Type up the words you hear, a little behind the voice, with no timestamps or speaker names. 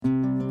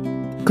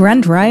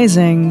Grand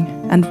Rising,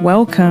 and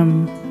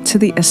welcome to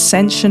the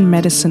Ascension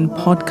Medicine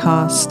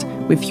podcast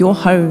with your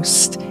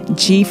host,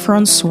 G.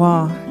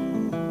 Francois.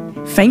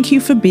 Thank you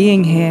for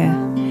being here.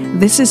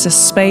 This is a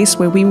space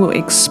where we will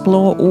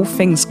explore all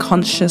things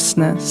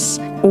consciousness,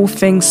 all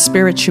things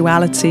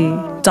spirituality,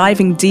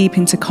 diving deep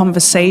into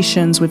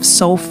conversations with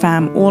soul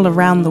fam all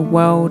around the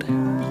world.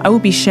 I will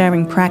be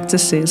sharing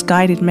practices,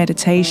 guided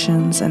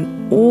meditations,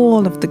 and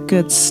all of the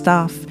good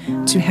stuff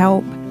to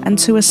help and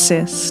to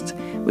assist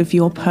with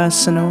your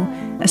personal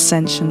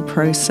ascension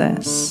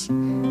process.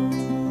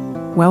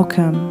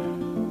 Welcome.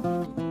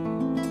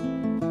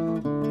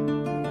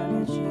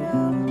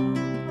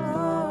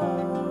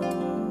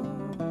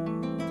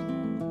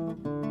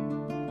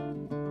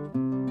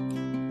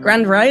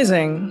 Grand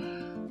Rising,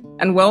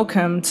 and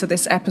welcome to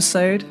this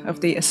episode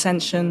of the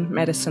Ascension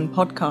Medicine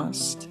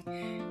podcast.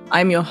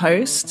 I'm your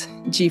host,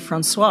 G.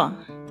 Francois,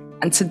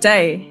 and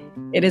today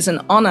it is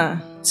an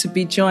honor to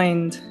be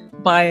joined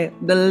by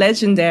the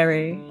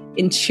legendary,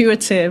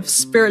 intuitive,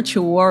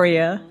 spiritual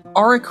warrior,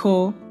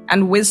 oracle,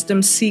 and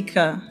wisdom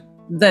seeker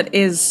that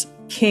is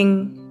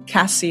King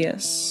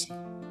Cassius.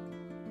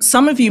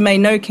 Some of you may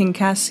know King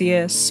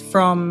Cassius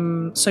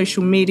from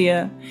social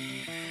media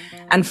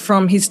and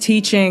from his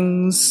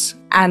teachings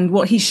and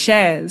what he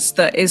shares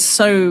that is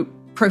so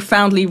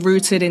profoundly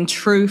rooted in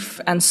truth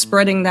and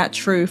spreading that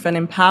truth and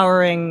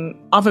empowering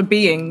other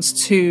beings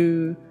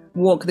to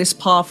walk this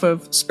path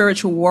of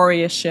spiritual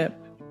warriorship.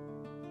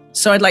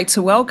 So I'd like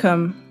to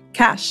welcome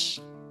Cash.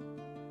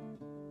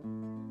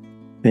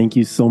 Thank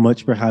you so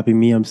much for having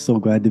me. I'm so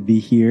glad to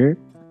be here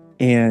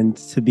and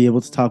to be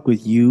able to talk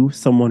with you,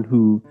 someone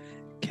who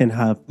can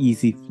have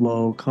easy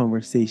flow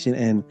conversation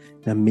and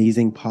an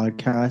amazing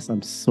podcast.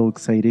 I'm so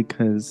excited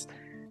because,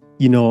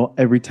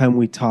 every time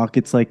we talk,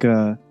 it's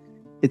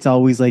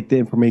always like the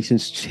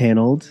information's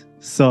channeled.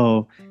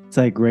 So it's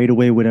like right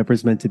away,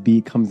 whatever's meant to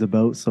be comes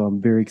about. So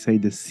I'm very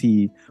excited to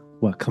see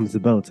what comes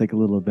about. It's like a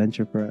little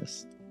adventure for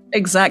us.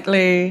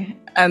 Exactly.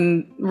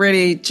 And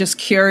really just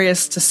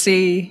curious to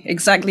see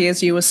exactly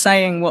as you were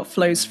saying what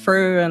flows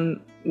through and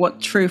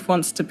what truth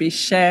wants to be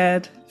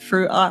shared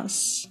through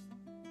us.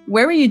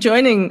 Where are you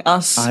joining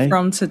us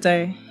from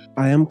today?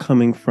 I am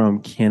coming from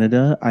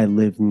Canada. I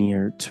live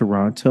near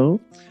Toronto.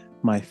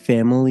 My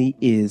family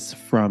is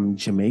from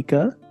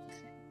Jamaica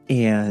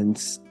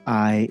and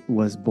I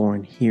was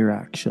born here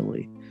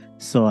actually.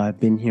 So I've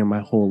been here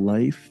my whole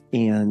life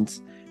and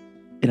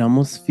it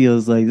almost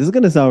feels like, this is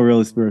going to sound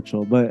really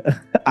spiritual, but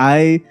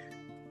I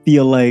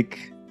feel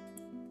like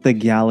the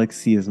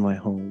galaxy is my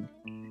home.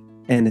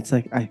 And it's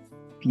like, I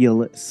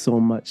feel it so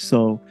much.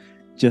 So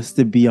just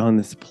to be on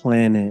this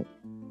planet,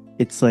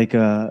 it's like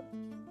a,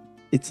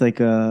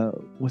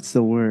 what's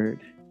the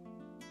word?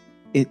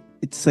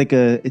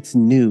 It's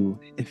new.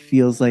 It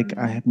feels like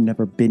I have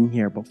never been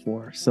here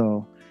before.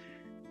 So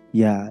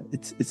yeah,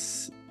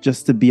 it's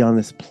just to be on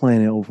this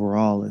planet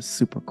overall is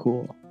super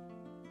cool.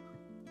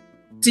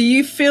 Do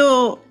you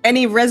feel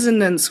any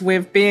resonance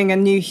with being a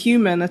new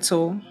human at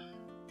all?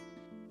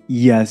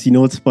 Yes.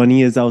 What's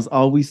funny is I was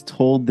always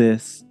told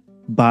this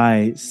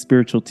by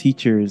spiritual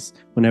teachers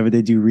whenever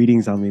they do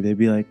readings on me. They'd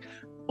be like,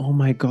 oh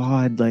my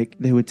God, like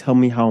they would tell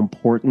me how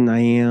important I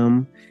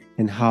am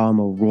and how I'm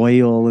a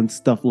royal and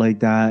stuff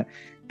like that.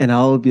 And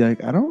I would be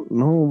like, I don't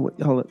know what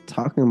y'all are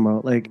talking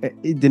about. Like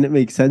it didn't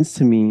make sense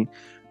to me.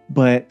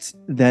 But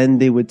then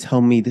they would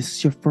tell me, this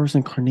is your first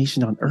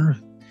incarnation on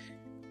Earth.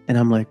 And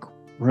I'm like,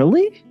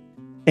 really?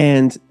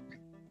 And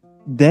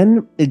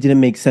then it didn't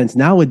make sense.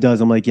 Now it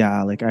does. I'm like,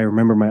 yeah, like I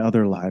remember my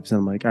other lives. And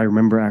I'm like, I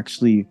remember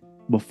actually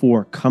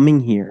before coming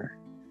here,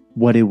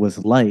 what it was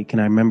like.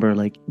 And I remember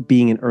like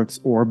being in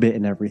Earth's orbit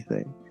and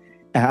everything.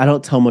 I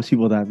don't tell most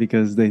people that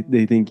because they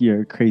think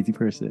you're a crazy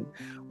person.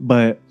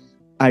 But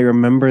I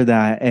remember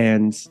that,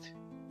 and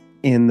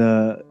in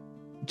the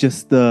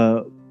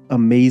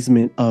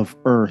amazement of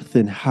Earth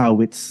and how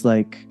it's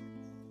like,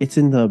 it's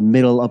in the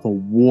middle of a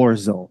war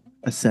zone,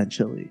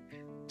 essentially.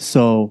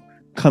 So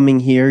coming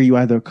here, you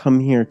either come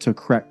here to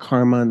correct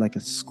karma in like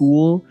a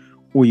school,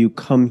 or you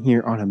come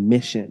here on a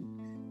mission.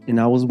 And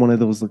I was one of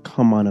those that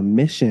come on a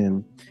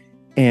mission.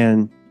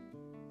 And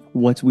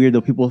what's weird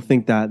though, people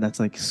think that that's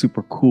like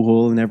super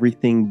cool and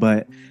everything,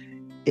 but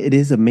it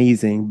is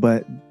amazing.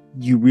 But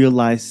you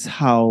realize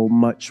how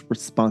much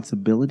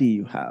responsibility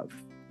you have.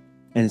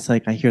 And it's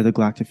like, I hear the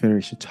Galactic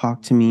Federation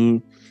talk to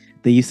me.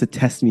 They used to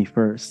test me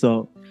first.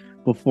 So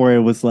before it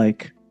was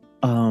like,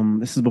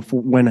 this is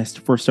before when I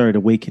first started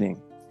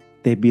awakening.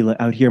 They'd be like,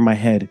 I would hear in my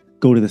head,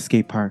 go to the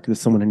skate park. There's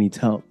someone that needs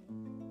help.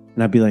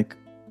 And I'd be like,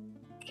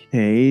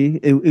 okay.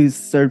 It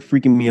started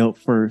freaking me out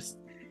first.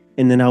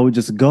 And then I would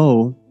just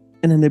go.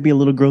 And then there'd be a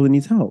little girl that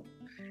needs help.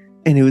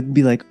 And it would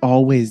be like,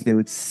 always, they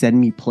would send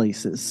me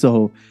places.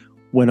 So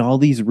when all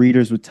these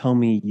readers would tell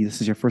me, this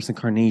is your first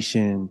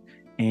incarnation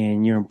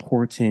and you're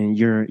important,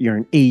 you're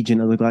an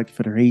agent of the Galactic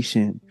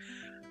Federation.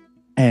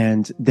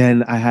 And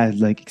then I had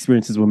like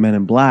experiences with Men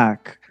in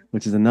Black,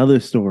 which is another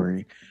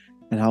story.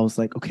 And I was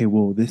like, okay,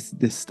 well, this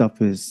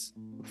stuff is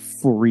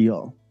for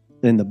real.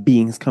 And the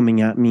beings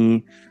coming at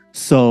me.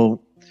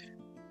 So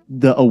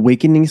the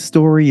awakening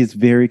story is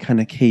very kind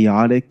of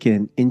chaotic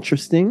and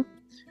interesting,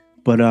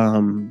 but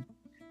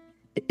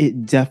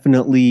it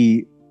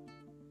definitely,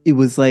 it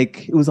was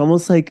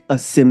almost like a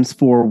Sims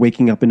 4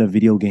 waking up in a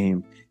video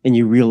game, and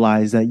you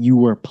realize that you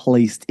were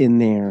placed in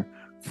there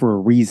for a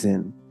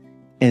reason.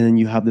 And then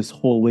you have this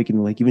whole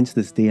awakening. Like, even to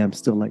this day, I'm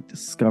still like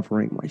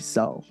discovering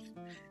myself.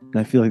 And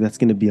I feel like that's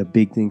going to be a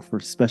big thing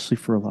especially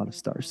for a lot of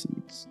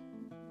starseeds.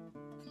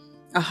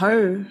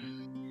 Aho.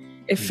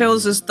 It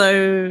feels as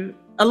though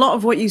a lot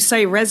of what you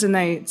say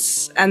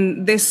resonates,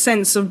 and this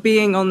sense of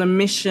being on a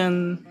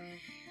mission.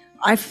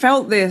 I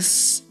felt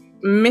this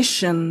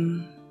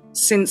mission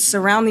since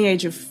around the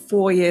age of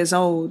 4 years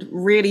old,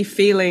 really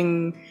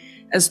feeling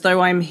as though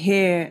I'm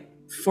here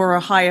for a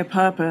higher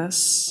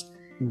purpose,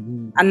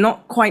 and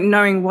not quite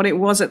knowing what it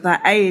was at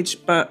that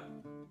age, but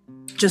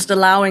just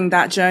allowing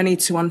that journey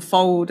to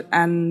unfold,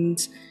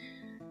 and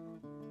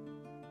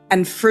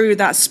through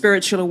that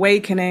spiritual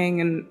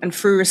awakening and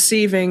through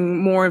receiving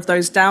more of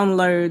those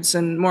downloads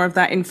and more of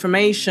that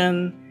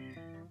information,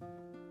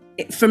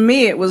 for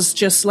me, it was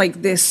just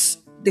like this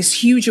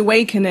huge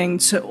awakening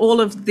to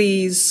all of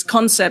these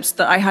concepts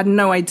that I had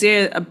no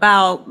idea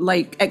about,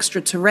 like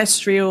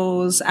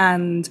extraterrestrials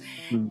and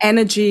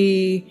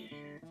energy.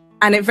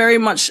 And it very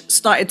much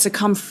started to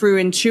come through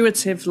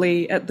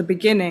intuitively at the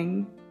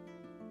beginning.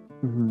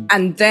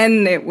 And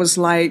then it was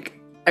like,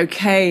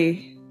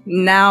 okay,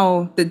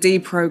 now the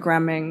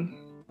deprogramming,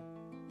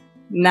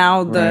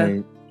 now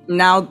the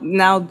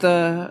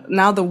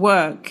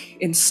work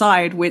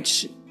inside,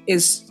 which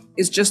is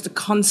just a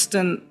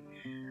constant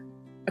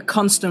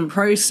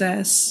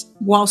process,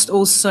 whilst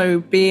also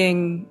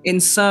being in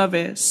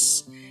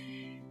service.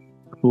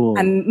 Cool.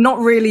 And not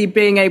really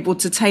being able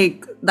to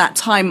take that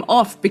time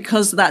off,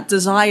 because that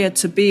desire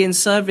to be in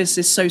service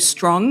is so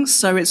strong.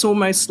 So it's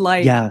almost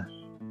like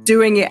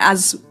doing it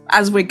as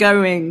we're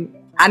going,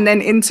 and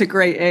then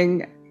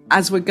integrating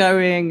as we're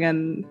going.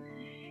 And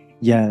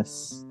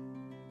yes,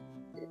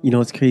 you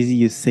know, it's crazy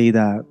you say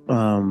that.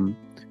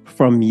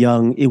 From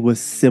young, it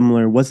was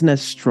similar. It wasn't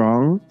as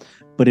strong,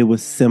 but it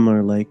was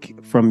similar.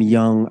 Like, from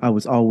young, I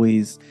was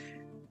always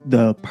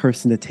the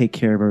person to take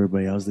care of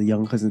everybody. I was the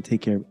young cousin to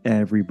take care of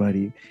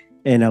everybody.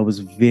 And I was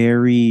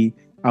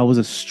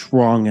a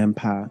strong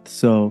empath.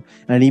 So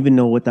I didn't even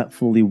know what that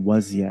fully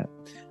was yet.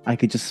 I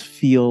could just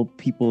feel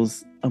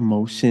people's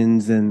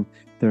emotions and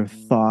their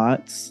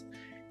thoughts.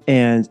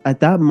 And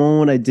at that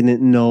moment, I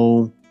didn't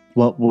know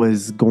what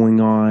was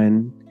going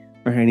on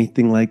or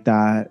anything like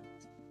that.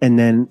 And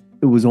then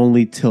it was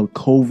only till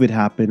COVID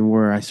happened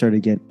where I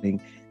started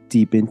getting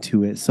deep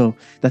into it. So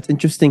that's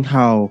interesting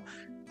how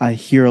I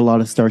hear a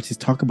lot of starseeds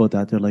talk about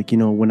that. They're like, you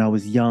know, when I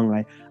was young,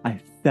 I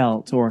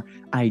felt, or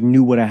I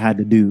knew what I had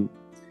to do,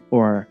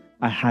 or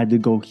I had to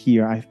go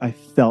here. I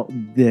felt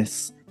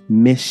this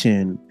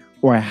mission,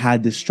 or I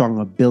had this strong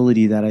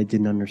ability that I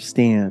didn't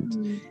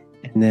understand.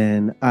 And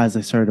then as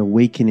I started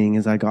awakening,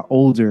 as I got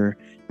older,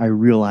 I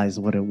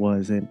realized what it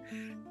was. And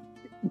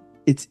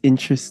it's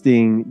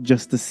interesting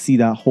just to see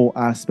that whole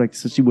aspect,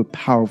 especially with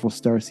powerful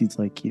starseeds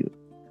like you.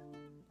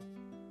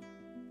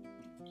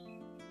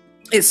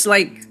 It's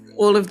like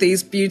all of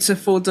these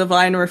beautiful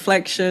divine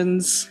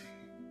reflections.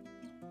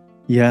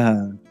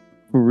 Yeah,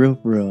 for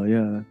real,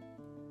 yeah.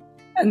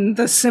 And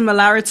the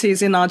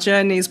similarities in our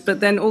journeys, but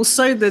then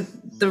also the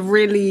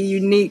really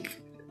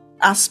unique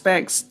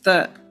aspects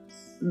that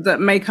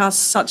make us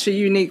such a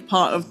unique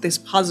part of this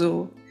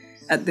puzzle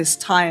at this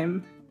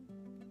time.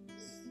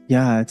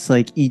 Yeah, it's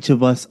like each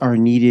of us are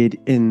needed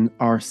in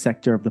our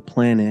sector of the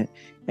planet,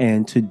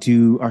 and to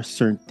do our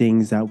certain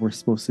things that we're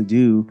supposed to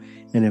do.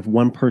 And if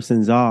one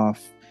person's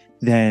off,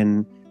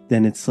 then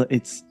it's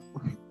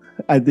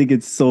I think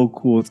it's so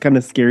cool. It's kind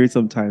of scary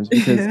sometimes,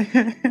 because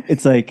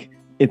it's like,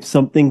 if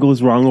something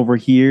goes wrong over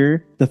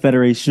here, the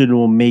Federation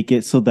will make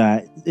it so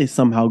that it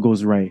somehow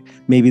goes right.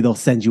 Maybe they'll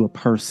send you a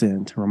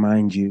person to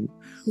remind you,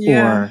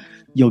 or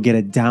you'll get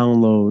a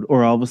download,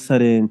 or all of a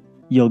sudden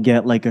you'll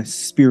get like a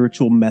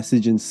spiritual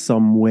message in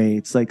some way.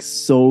 It's like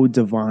so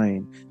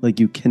divine. Like,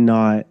 you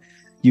cannot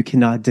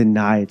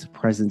deny its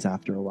presence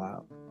after a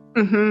while.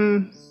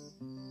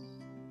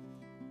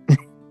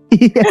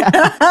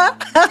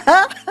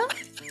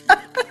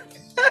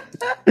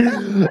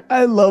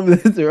 I love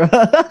this.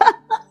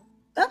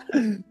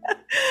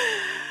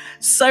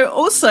 So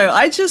also,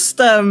 I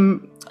just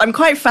I'm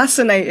quite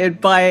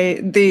fascinated by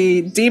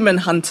the demon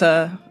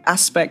hunter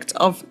aspect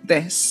of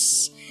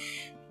this.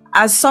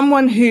 As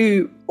someone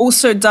who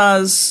also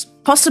does,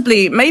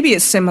 possibly, maybe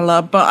it's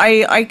similar, but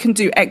I can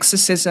do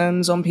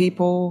exorcisms on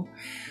people.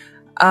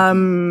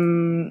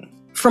 From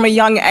a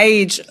young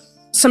age,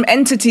 some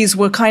entities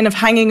were kind of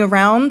hanging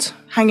around,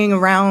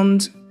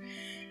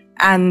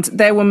 and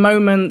there were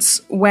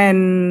moments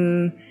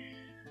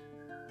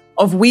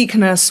of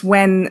weakness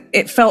when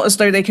it felt as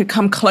though they could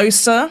come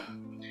closer.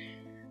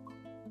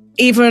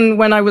 Even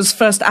when I was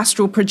first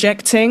astral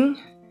projecting,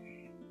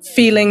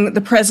 feeling the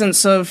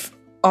presence of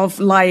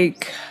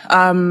like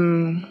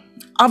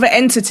other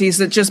entities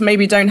that just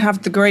maybe don't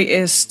have the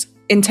greatest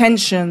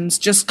intentions,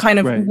 just kind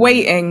of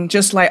waiting,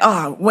 just like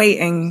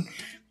waiting,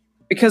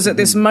 because at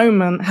this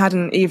moment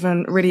hadn't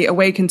even really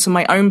awakened to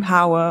my own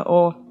power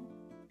or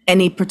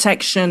any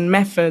protection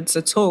methods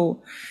at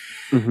all.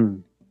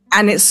 And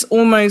it's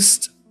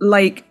almost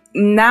like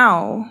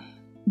now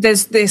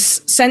there's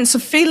this sense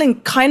of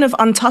feeling kind of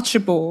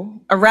untouchable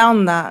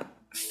around that,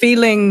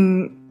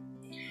 feeling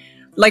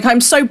like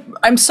I'm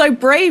so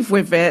brave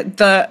with it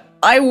that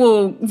I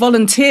will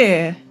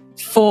volunteer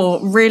for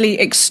really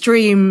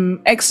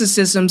extreme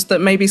exorcisms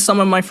that maybe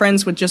some of my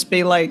friends would just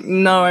be like,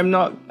 no, I'm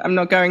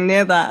not going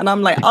near that. And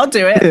I'm like, I'll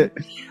do it.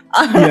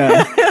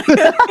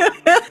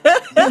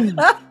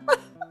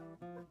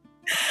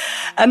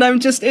 And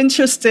I'm just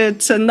interested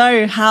to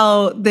know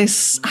how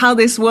this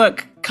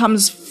work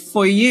comes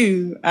for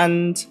you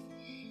and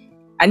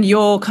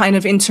your kind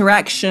of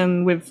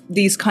interaction with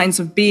these kinds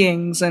of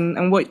beings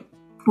and what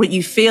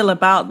you feel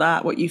about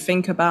that, what you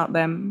think about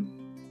them.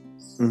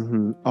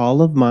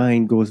 All of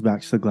mine goes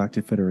back to the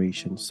Galactic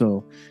Federation.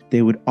 So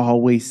they would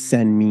always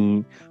send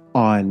me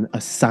on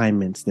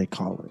assignments, they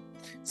call it.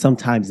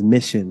 Sometimes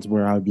missions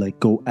where I would like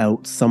go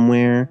out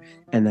somewhere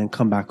and then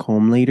come back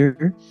home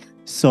later.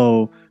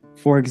 So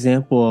for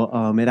example,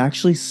 it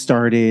actually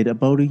started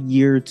about a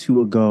year or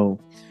two ago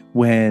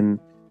when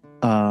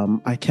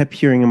I kept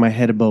hearing in my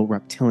head about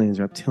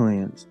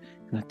reptilians.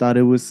 And I thought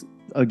it was,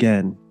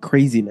 again,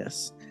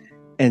 craziness.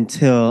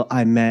 Until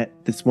I met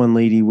this one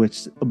lady,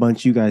 which a bunch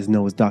of you guys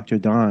know is Dr.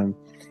 Dawn.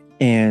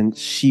 And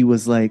she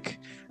was like,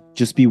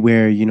 just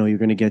beware, you're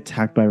going to get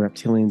attacked by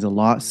reptilians a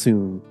lot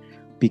soon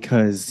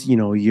because,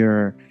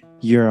 you're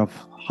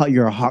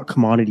a hot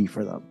commodity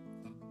for them.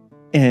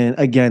 And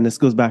again, this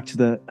goes back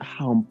to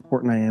how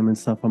important I am and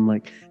stuff. I'm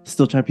like,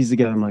 still trying to piece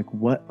together. I'm like,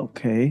 what?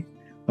 Okay.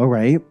 All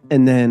right.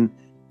 And then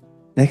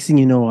next thing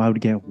you know, I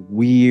would get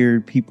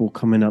weird people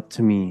coming up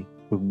to me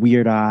with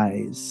weird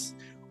eyes,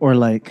 or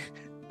like,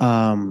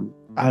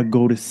 I'd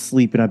go to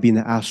sleep and I'd be in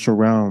the astral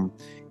realm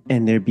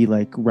and there'd be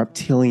like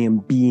reptilian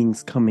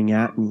beings coming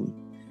at me.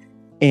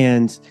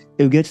 And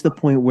it would get to the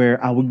point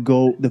where I would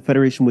go, the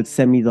Federation would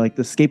send me, like,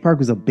 the skate park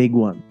was a big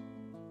one.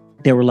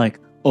 They were like,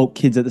 oh,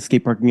 kids at the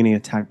skate park are getting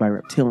attacked by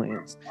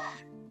reptilians.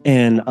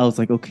 And I was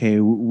like,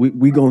 okay,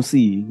 we gonna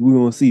see.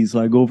 So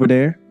I go over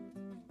there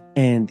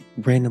and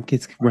random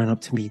kids run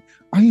up to me.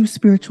 Are you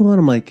spiritual? And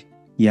I'm like,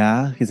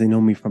 yeah, because they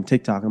know me from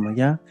TikTok. I'm like,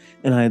 yeah.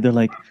 And they're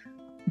like,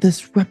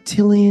 this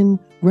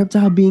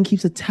reptile being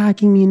keeps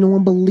attacking me. No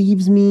one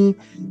believes me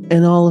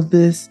and all of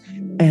this.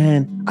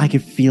 And I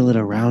could feel it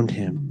around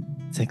him.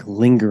 It's like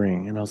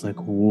lingering. And I was like,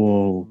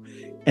 whoa.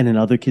 And then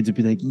other kids would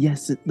be like,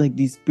 yes, like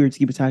these spirits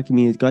keep attacking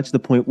me. It got to the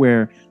point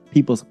where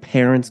people's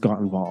parents got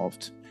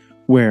involved,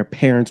 where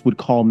parents would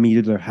call me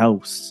to their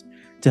house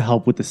to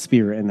help with the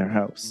spirit in their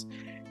house.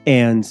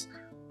 And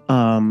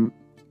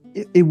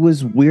it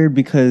was weird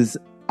because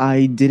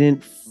I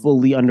didn't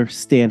fully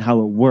understand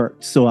how it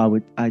worked.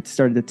 So I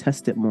started to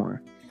test it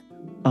more.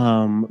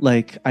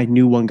 Like I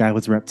knew one guy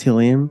was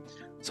reptilian.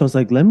 So I was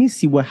like, let me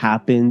see what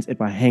happens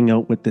if I hang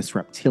out with this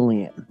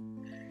reptilian.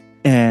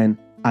 And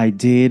I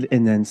did.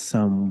 And then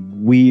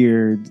some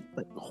weird,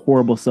 like,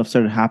 horrible stuff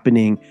started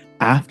happening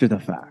after the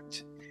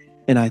fact.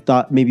 And I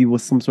thought maybe it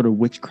was some sort of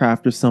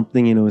witchcraft or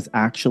something. And it was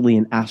actually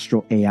an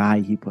astral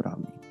AI he put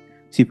on me.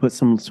 So he put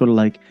some sort of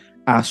like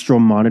astral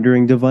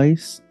monitoring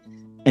device,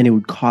 and it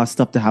would cause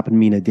stuff to happen to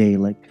me in a day.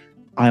 Like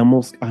I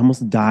almost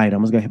died. I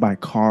almost got hit by a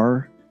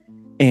car,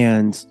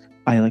 and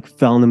I like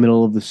fell in the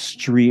middle of the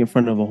street in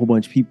front of a whole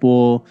bunch of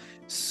people.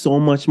 So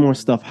much more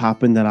stuff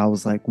happened that I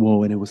was like,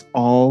 whoa. And it was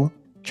all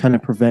trying to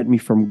prevent me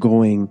from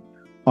going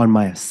on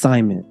my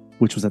assignment,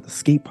 which was at the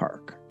skate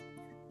park.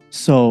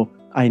 So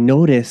I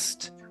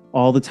noticed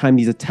all the time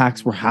these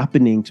attacks were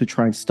happening to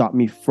try and stop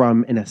me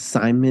from an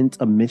assignment,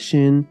 a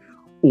mission,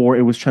 or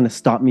it was trying to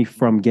stop me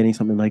from getting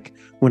something. Like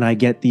when I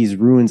get these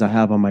runes I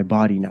have on my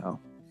body now,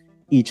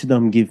 each of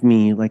them give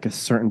me like a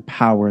certain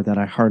power that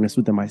I harness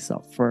within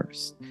myself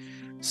first.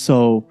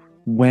 So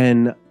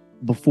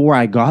before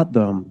I got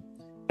them,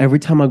 every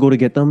time I go to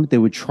get them, they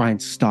would try and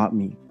stop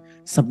me.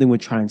 Something would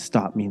try and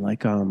stop me.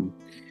 Like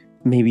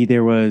maybe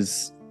there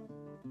was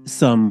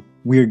some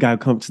weird guy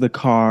come to the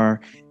car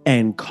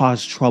and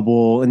cause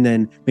trouble, and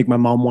then make my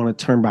mom want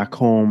to turn back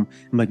home.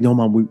 I'm like, no,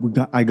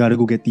 mom, I gotta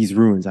go get these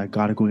ruins.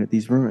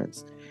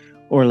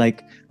 Or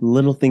like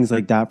little things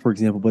like that, for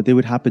example. But they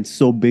would happen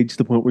so big to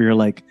the point where you're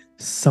like,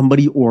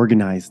 somebody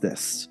organized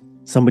this.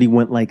 Somebody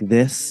went like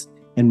this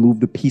and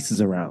moved the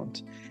pieces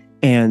around.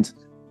 And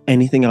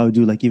anything I would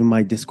do, like even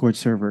my Discord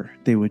server,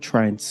 they would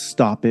try and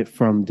stop it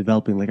from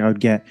developing. Like I would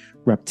get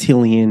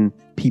reptilian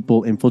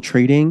people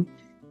infiltrating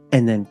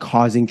and then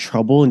causing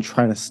trouble and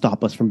trying to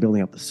stop us from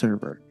building up the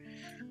server.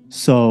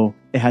 So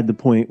it had the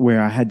point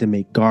where I had to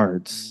make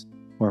guards,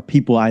 or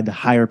I had to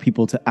hire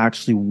people to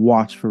actually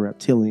watch for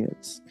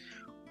reptilians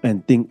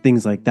and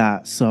things like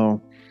that.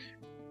 So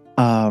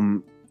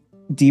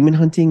demon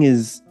hunting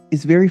is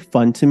very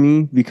fun to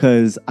me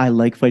because I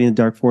like fighting the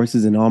dark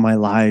forces. In all my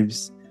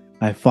lives,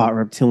 I fought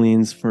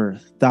reptilians for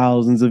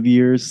thousands of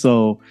years.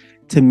 So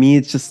to me,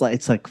 it's just like,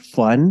 it's like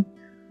fun,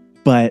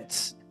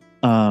 but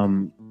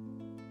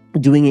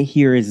doing it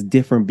here is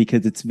different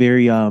because it's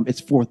very it's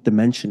fourth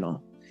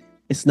dimensional.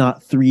 It's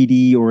not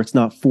 3D or it's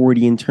not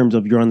 4D in terms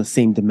of you're on the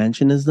same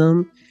dimension as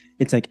them.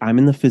 It's like I'm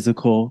in the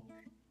physical.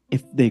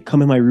 If they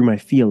come in my room, I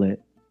feel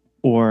it.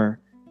 Or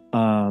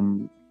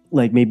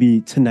like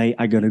maybe tonight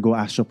I gotta go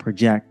astral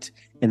project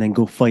and then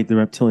go fight the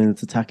reptilian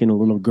that's attacking a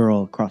little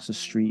girl across the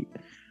street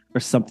or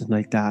something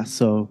like that.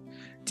 So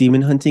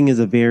demon hunting is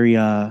a very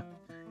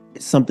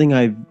something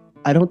I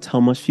don't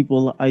tell much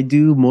people I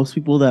do. Most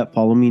people that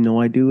follow me know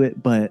I do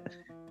it, but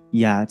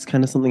yeah, it's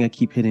kind of something I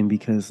keep hidden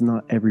because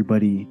not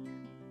everybody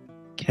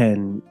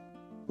can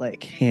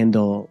like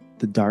handle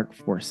the dark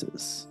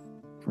forces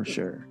for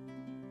sure.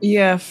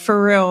 Yeah,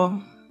 for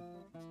real.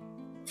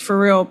 For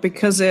real,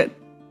 because there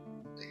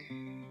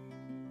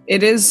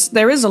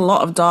is a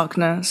lot of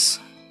darkness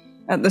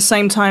at the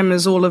same time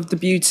as all of the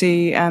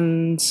beauty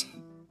and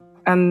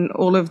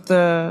all of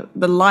the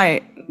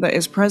light that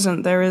is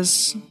present. There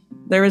is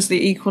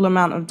the equal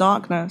amount of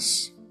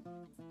darkness.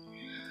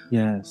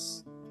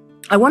 Yes.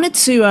 I wanted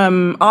to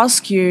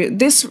ask you,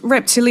 this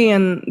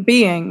reptilian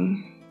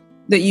being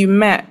that you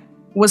met,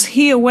 was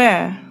he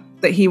aware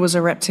that he was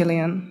a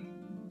reptilian?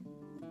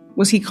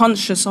 Was he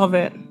conscious of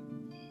it?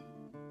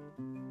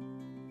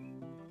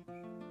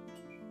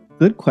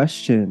 Good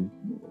question.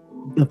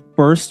 The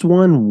first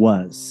one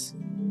was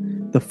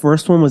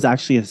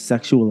actually a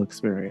sexual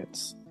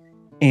experience.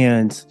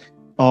 And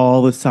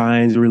all the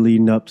signs were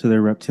leading up to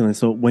their reptilian.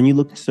 So when you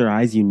looked into their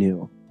eyes, you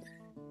knew.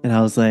 And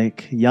I was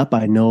like, yep,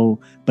 I know.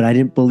 But I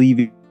didn't believe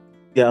it.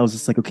 Yeah, I was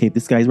just like, okay, if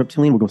this guy's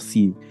reptilian, we'll go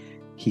see.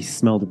 He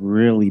smelled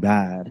really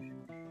bad.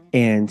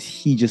 And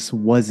he just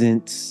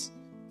wasn't...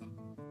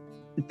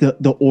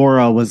 The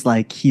aura was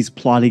like he's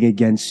plotting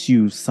against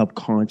you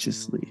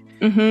subconsciously.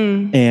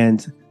 Mm-hmm.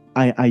 And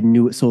I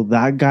knew it. So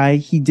that guy,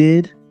 he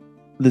did.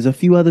 There's a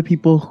few other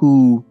people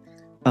who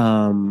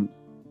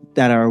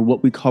that are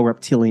what we call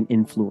reptilian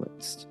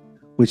influenced,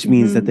 which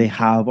means that they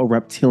have a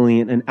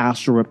reptilian, an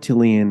astral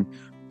reptilian,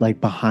 like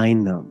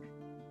behind them,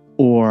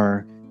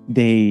 or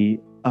they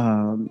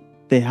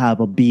have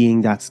a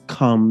being that's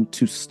come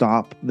to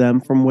stop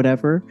them from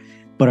whatever,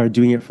 but are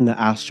doing it from the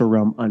astral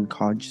realm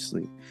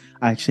unconsciously.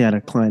 I actually had a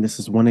client. This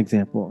is one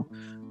example.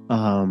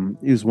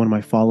 It was one of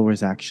my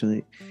followers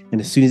actually, and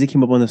as soon as it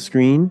came up on the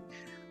screen,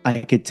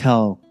 I could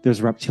tell there's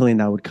a reptilian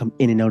that would come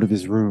in and out of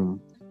his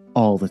room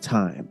all the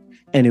time.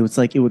 And it was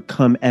like it would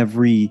come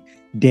every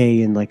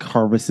day and like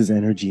harvest his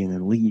energy and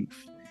then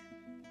leave.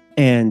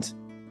 And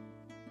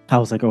I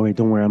was like, oh wait,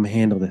 don't worry, I'm gonna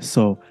handle this.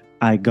 So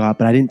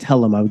but I didn't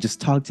tell him. I would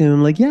just talk to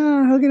him like,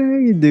 yeah, how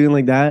you doing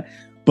like that.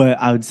 But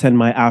I would send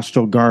my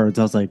astral guards.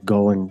 I was like,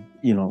 go and,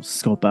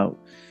 scope out.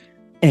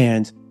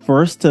 And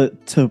first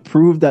to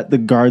prove that the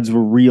guards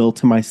were real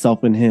to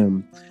myself and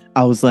him,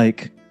 I was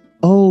like,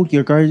 oh,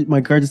 my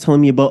guard is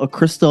telling me about a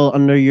crystal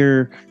under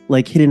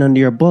hidden under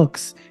your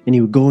books. And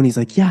he would go and he's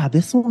like, yeah,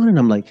 this one. And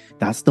I'm like,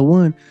 that's the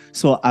one.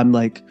 So I'm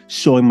like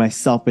showing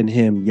myself and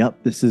him,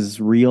 yep, this is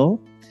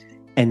real.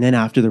 And then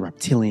after the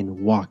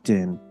reptilian walked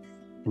in,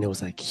 and it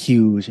was like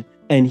huge.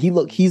 And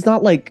he's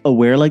not like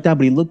aware like that,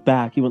 but he looked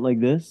back, he went like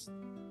this,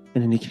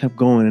 and then he kept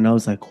going. And I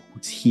was like, oh,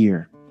 it's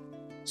here.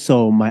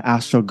 So my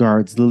astral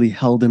guards literally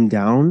held him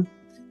down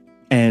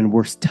and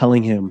were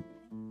telling him,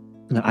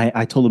 and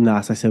I told him to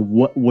ask, I said,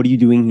 what are you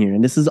doing here?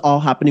 And this is all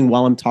happening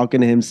while I'm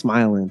talking to him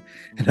smiling.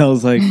 And I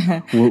was like,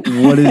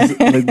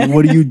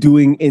 what are you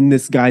doing in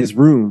this guy's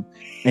room?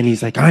 And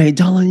he's like, I ain't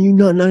telling you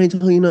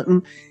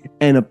nothing.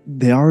 And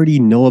they already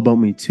know about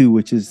me too,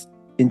 which is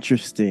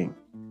interesting.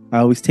 I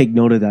always take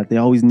note of that. They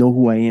always know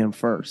who I am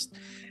first.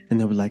 And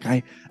they were like,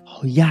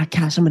 oh yeah,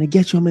 Cash, I'm going to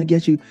get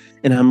you.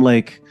 And I'm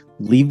like,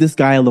 leave this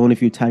guy alone.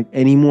 If you attack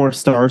any more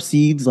star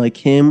seeds like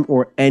him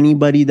or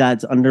anybody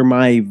that's under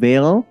my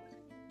veil,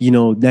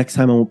 next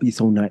time I won't be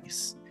so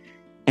nice.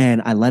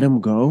 And I let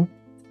him go.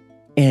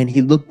 And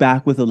he looked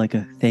back with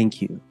a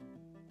thank you.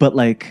 But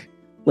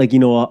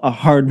a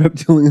hard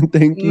reptilian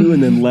thank you,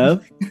 and then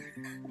left.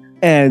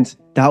 And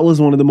that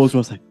was one of the most, I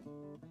was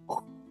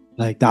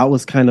like that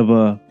was kind of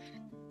a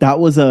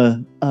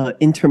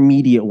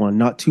intermediate one,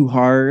 not too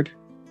hard.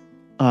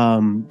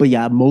 But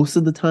yeah, most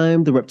of the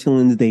time the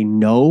reptilians, they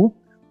know,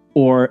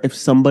 or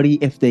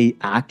if they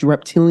act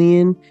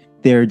reptilian,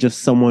 they're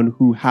just someone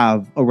who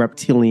have a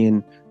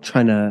reptilian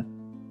trying to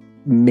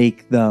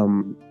make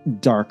them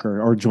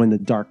darker or join the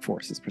dark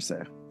forces per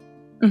se.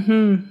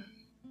 Mm-hmm.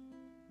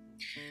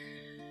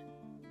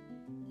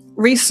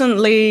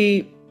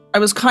 Recently, I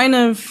was kind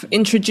of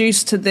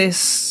introduced to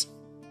this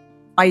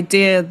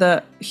idea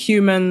that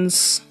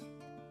humans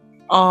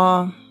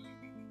are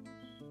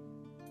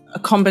a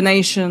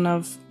combination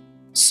of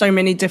so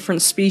many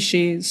different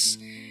species,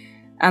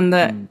 and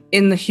that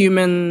in the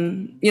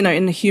human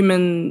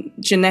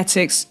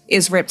genetics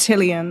is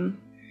reptilian,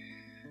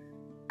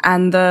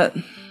 and that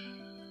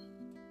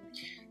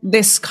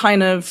this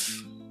kind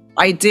of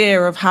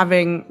idea of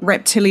having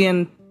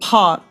reptilian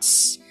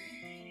parts,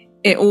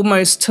 it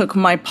almost took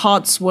my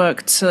parts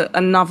work to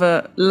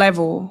another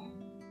level,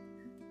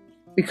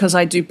 because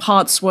I do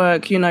parts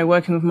work,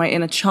 working with my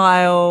inner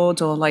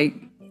child, or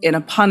in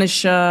a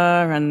Punisher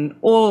and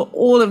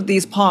all of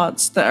these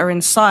parts that are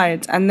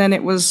inside. And then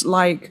it was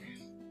like,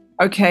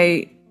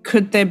 okay,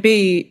 could there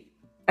be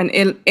an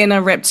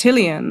inner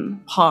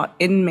reptilian part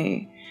in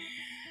me?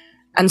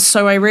 And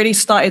so I really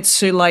started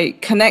to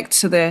like connect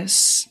to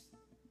this.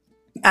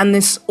 And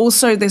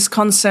this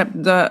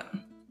concept that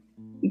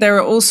there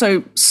are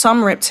also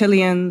some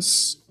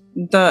reptilians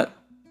that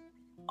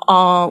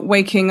are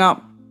waking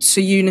up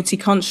to unity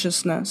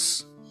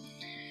consciousness.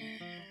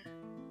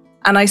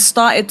 And I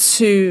started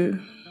to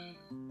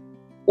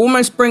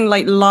almost bring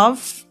like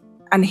love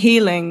and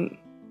healing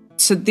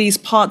to these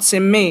parts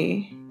in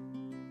me.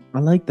 I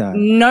like that.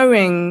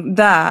 Knowing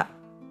that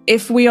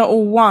if we are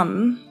all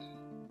one,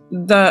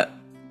 that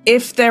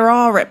if there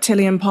are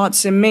reptilian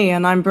parts in me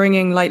and I'm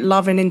bringing like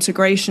love and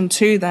integration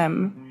to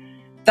them,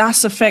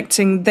 that's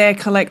affecting their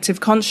collective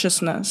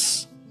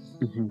consciousness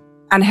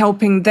and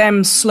helping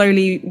them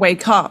slowly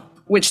wake up,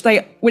 which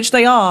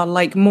they are,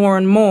 like more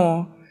and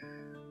more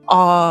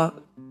are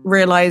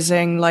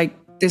realizing like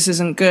this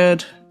isn't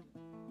good,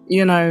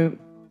 you know.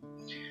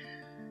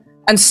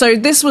 And so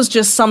this was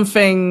just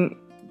something,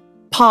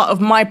 part of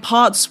my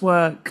parts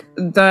work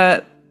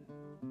that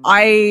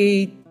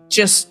I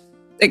just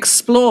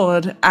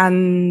explored,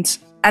 and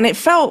it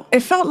felt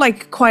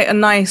like quite a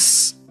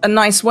nice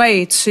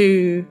way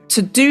to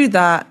do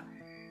that.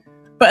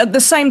 But at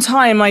the same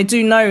time, I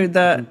do know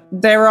that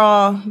there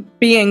are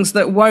beings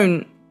that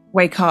won't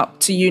wake up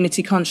to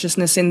unity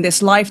consciousness in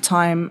this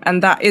lifetime,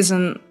 and that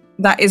isn't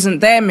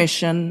their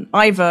mission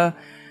either.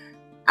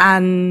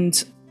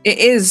 And it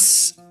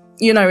is,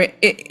 you know,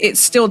 it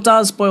still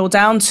does boil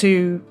down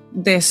to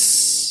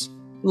this,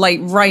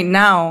 like right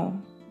now,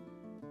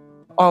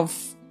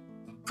 of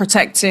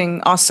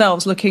protecting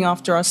ourselves, looking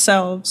after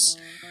ourselves.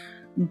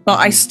 But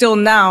I still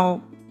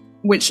now,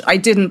 which I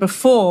didn't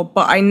before,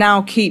 but I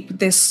now keep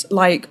this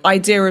like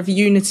idea of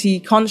unity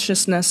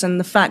consciousness and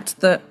the fact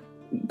that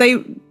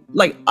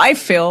I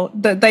feel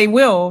that they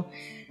will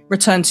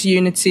return to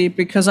unity,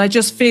 because I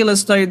just feel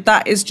as though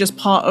that is just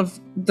part of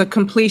the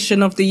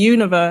completion of the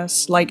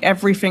universe. Like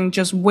everything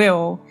just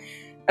will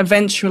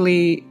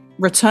eventually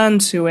return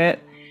to it.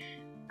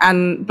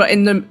 But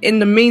in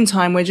the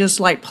meantime, we're just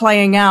like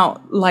playing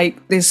out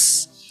like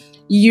this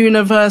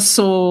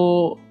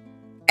universal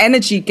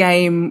energy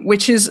game,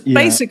 which is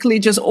basically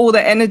just all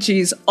the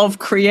energies of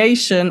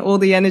creation, all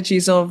the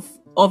energies of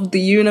the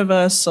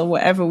universe, or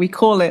whatever we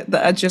call it,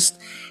 that are just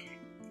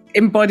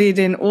embodied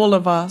in all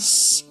of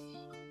us.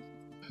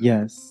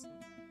 Yes.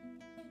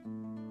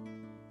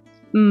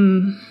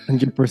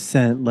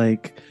 100%.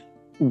 Like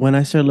when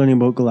I started learning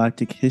about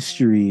galactic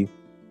history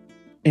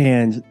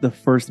and the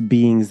first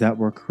beings that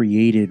were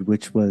created,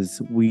 which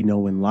was, we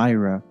know, in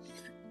Lyra,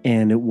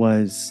 and it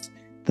was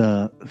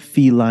the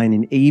feline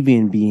and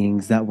avian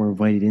beings that were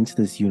invited into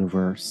this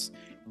universe,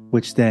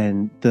 which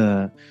then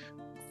the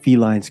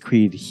felines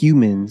created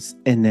humans,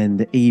 and then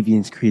the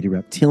avians created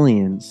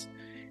reptilians,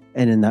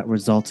 and then that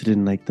resulted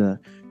in like the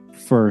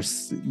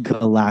first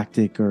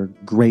galactic or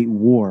great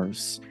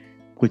wars,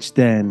 which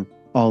then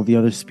all the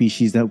other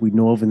species that we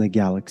know of in the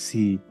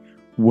galaxy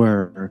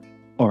were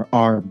or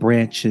are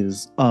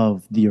branches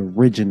of the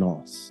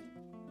originals,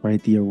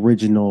 right? The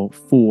original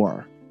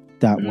four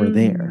that were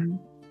there.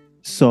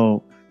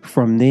 So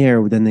from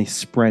there, then they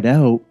spread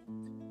out.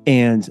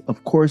 And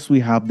of course, we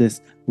have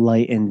this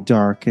light and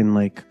dark, and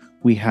like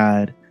we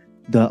had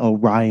the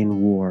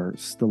Orion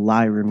Wars, the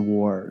Lyran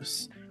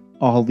Wars,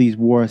 all these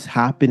wars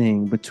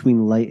happening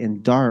between light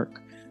and dark,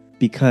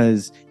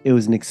 because it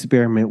was an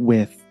experiment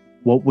with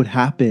what would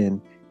happen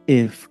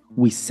if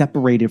we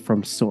separated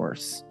from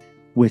source,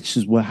 which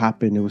is what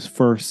happened. It was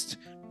first,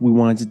 we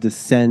wanted to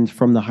descend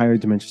from the higher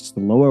dimensions to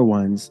the lower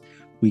ones.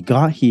 We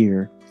got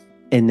here,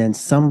 and then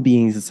some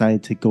beings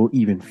decided to go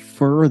even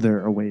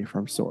further away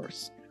from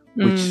source,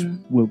 which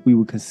we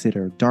would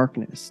consider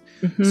darkness.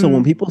 So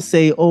when people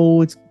say,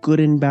 oh, it's good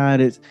and bad,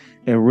 it's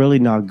really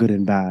not good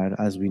and bad,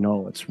 as we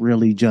know. It's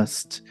really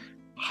just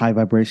high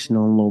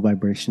vibrational and low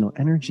vibrational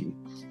energy.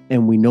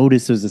 And we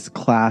notice there's this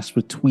clash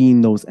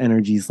between those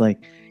energies,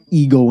 like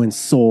ego and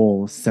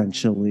soul,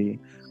 essentially,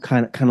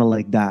 kind of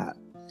like that.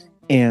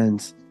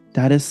 And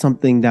that is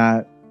something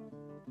that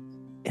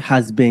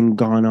has been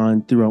gone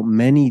on throughout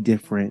many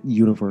different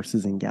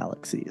universes and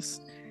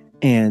galaxies.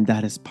 And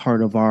that is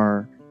part of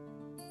our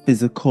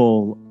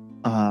physical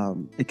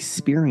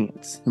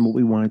experience and what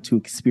we wanted to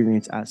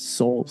experience as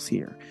souls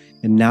here.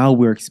 And now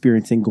we're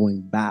experiencing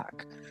going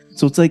back.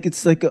 So it's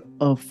like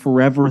a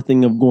forever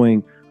thing of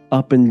going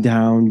up and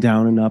down,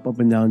 down and up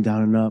and down,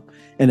 down and up.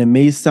 And it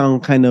may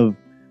sound kind of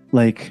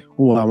like,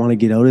 oh, I want to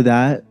get out of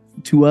that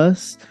to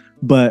us.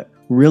 But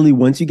really,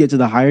 once you get to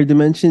the higher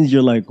dimensions,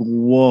 you're like,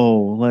 whoa,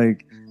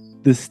 like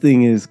this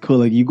thing is cool.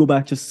 Like you go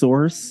back to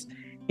source,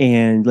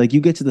 and like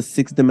you get to the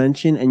 6th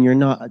dimension, and you're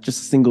not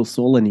just a single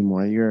soul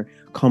anymore. You're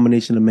a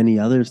combination of many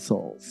other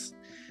souls.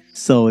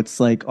 So it's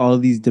like all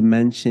of these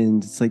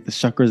dimensions, it's like the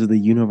chakras of the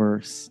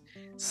universe.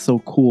 It's so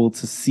cool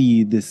to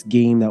see this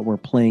game that we're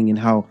playing, and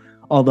how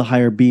all the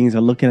higher beings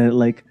are looking at it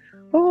like,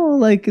 oh, oh,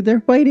 like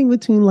they're fighting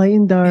between light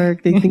and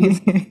dark. They think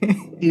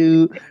it's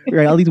cute,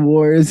 right? All these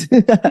wars.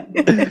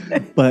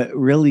 But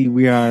really,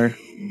 we are,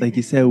 like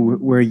you said,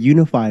 we're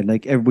unified.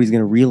 Like everybody's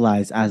going to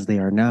realize as they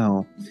are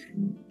now,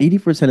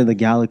 80% of the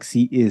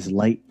galaxy is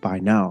light by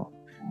now.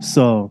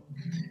 So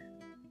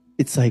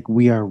it's like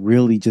we are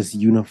really just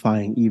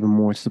unifying even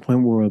more to the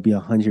point where we'll be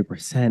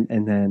 100%,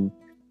 and then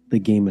the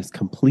game is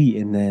complete.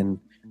 And then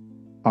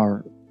I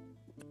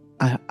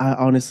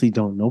honestly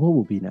don't know what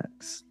will be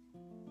next.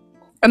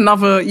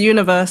 Another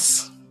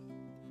universe.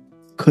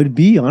 Could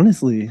be,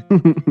 honestly.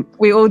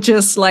 We all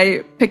just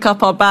like pick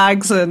up our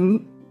bags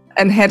and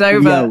head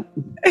over.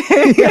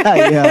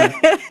 Yeah.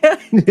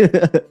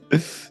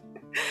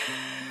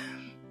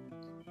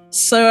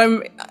 So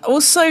I'm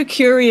also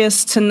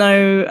curious to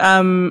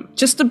know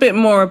just a bit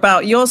more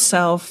about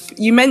yourself.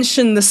 You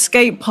mentioned the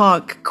skate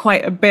park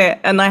quite a bit,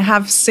 and I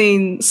have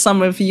seen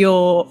some of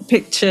your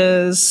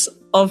pictures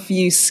of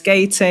you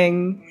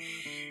skating.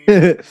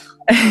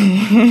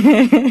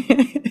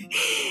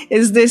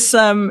 Is this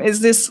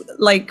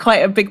like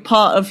quite a big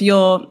part of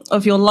your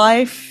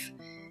life?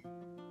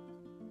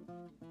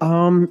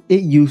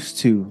 It used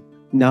to.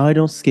 Now I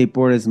don't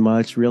skateboard as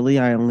much. Really,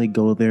 I only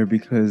go there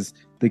because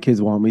the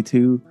kids want me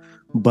to.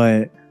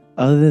 But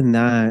other than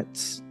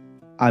that,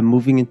 I'm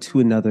moving into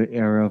another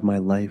era of my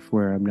life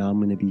where I'm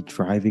going to be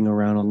driving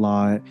around a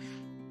lot,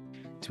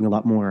 doing a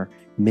lot more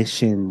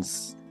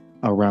missions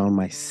around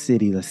my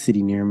city, the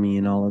city near me,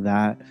 and all of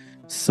that.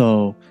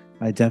 So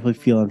I definitely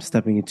feel I'm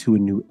stepping into a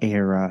new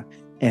era.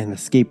 And the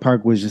skate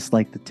park was just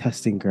like the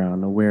testing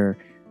ground of where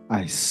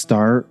I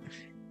start.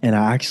 And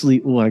I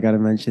actually, I got to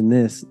mention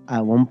this.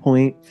 At one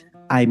point,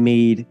 I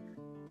made,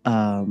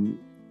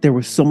 there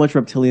was so much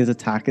reptilians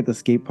attack at the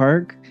skate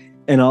park.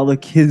 And all the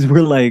kids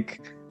were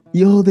like,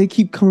 yo, they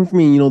keep coming for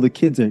me. You know, the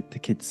kids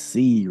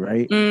see,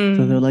 right?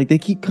 So they're like, they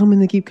keep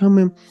coming.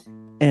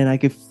 And I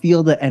could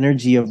feel the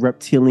energy of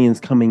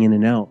reptilians coming in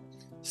and out.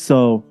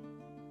 So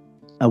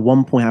at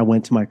one point I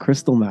went to my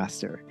crystal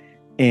master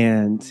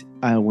and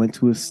I went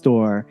to a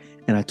store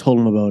and I told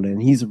him about it.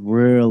 And he's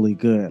really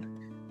good.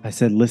 I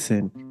said,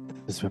 listen,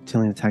 there's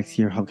reptilian attacks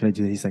here. How can I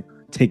do that? He's like,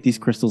 take these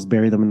crystals,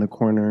 bury them in the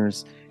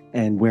corners,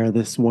 and wear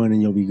this one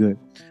and you'll be good.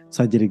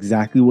 So I did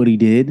exactly what he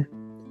did.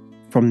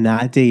 From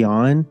that day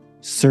on,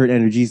 certain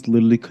energies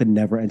literally could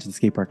never enter the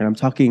skate park. And I'm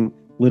talking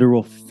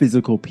literal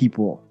physical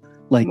people.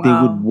 Like They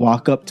would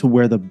walk up to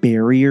where the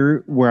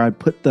barrier, where I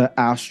put the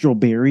astral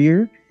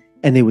barrier,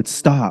 and they would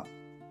stop.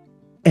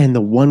 And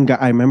the one guy,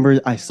 I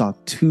remember I saw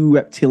 2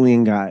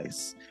 reptilian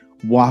guys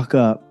walk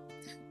up,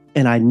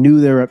 and I knew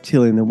they were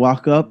reptilian. They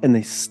walk up and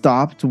they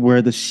stopped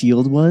where the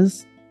shield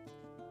was.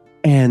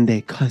 And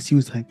he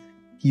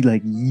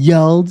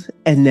yelled,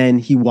 and then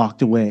he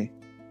walked away.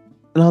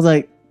 And I was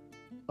like,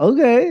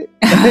 okay.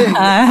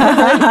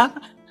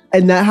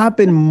 And that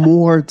happened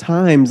more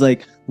times,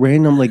 like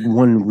random, like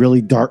one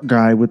really dark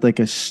guy with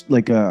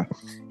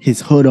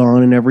his hood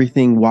on and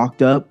everything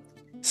walked up,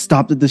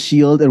 stopped at the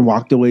shield and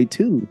walked away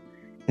too.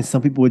 And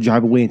some people would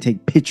drive away and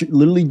take pictures,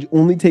 literally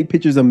only take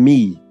pictures of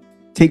me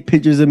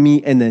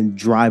and then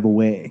drive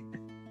away.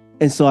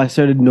 And so I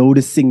started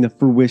noticing the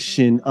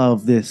fruition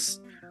of this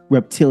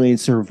reptilian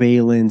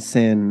surveillance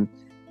and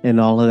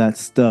all of that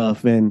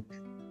stuff. And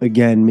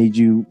again,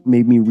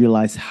 made me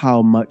realize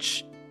how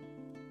much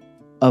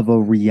of a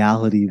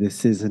reality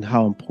this is and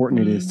how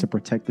important it is to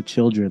protect the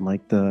children,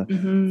 like the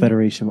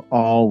Federation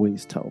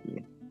always tell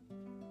me.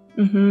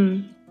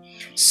 Mm-hmm.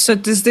 So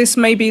does this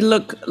maybe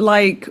look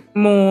like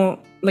more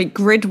like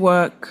grid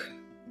work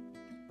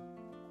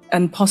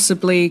and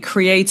possibly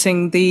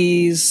creating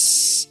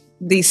these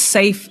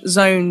safe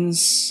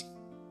zones?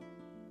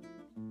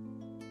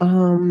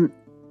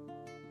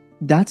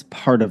 That's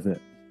part of it.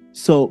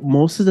 So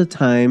most of the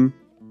time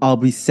I'll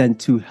be sent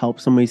to help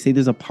somebody. Say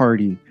there's a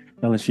party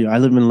down the street. I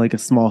live in like a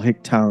small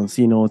hick town,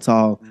 so it's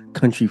all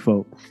country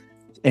folk,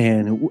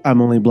 and I'm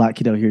only black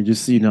kid out here,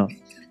 just so you know.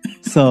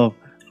 So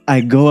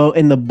I go out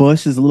in the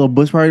bush. There's a little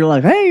bush party. They're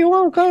like, hey, you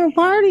want to come to a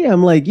party?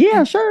 I'm like,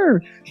 yeah,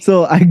 sure.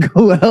 So I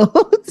go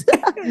out,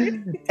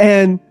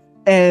 and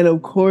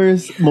of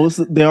course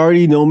they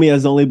already know me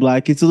as the only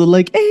black kid, so they're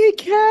like, hey,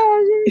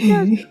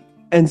 Cass.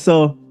 And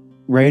so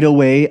right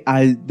away,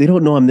 they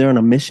don't know I'm there on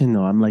a mission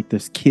though. I'm like,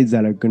 there's kids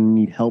that are gonna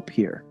need help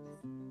here,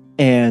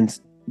 and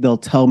they'll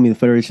tell me, the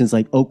Federation's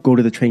like, oh, go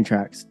to the train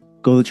tracks.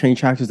 Go to the train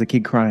tracks. There's a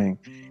kid crying,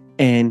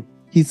 and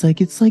he's like,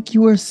 it's like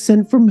you were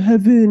sent from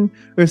heaven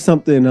or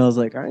something. And I was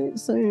like, I ain't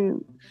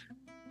saying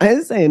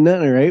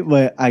nothing, right?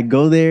 But I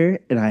go there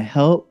and I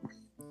help,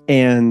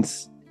 and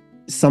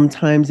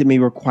sometimes it may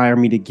require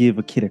me to give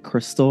a kid a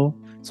crystal.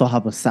 So I'll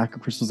have a sack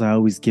of crystals I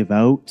always give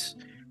out.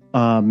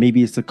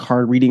 Maybe it's a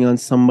card reading on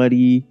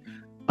somebody.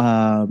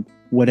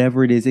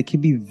 Whatever it is, it can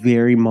be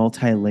very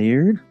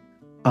multi-layered.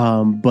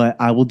 But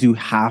I will do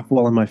half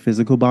while in my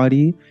physical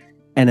body,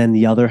 and then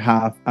the other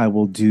half I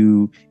will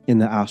do in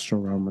the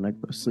astral realm when I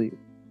go to sleep.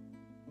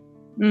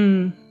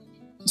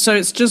 So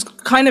it's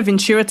just kind of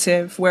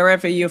intuitive.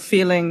 Wherever you're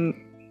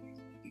feeling,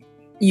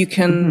 you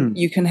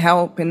can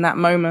help in that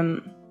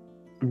moment.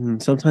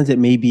 Sometimes it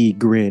may be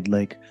grid,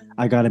 like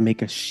I gotta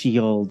make a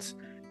shield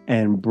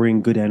and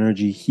bring good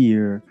energy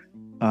here.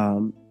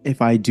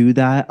 If I do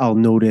that, I'll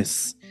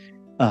notice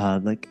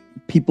like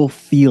people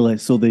feel it,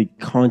 so they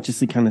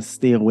consciously kind of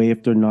stay away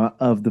if they're not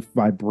of the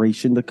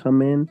vibration to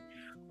come in.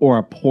 Or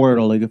a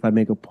portal, like if I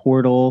make a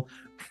portal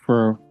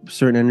for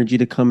certain energy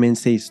to come in,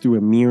 say it's through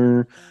a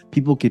mirror,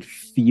 people could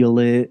feel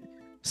it.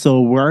 So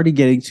we're already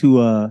getting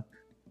to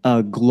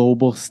a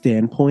global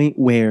standpoint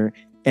where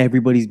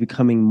everybody's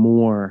becoming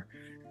more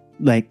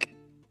like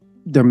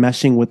they're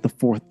meshing with the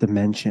fourth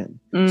dimension.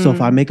 So if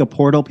I make a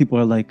portal, people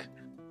are like,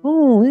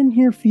 oh, in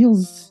here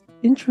feels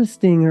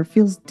interesting or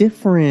feels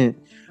different.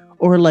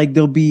 Or like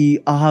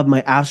I'll have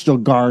my astral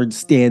guard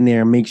stand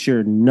there and make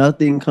sure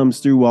nothing comes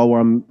through while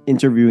I'm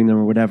interviewing them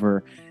or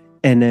whatever.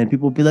 And then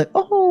people will be like,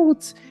 oh,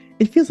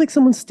 it feels like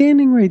someone's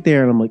standing right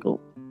there. And I'm like, oh,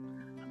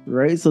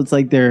 right. So it's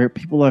like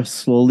people are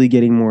slowly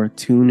getting more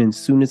attuned, and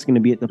soon it's going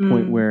to be at the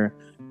point where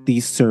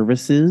these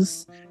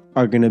services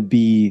are going to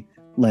be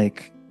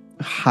like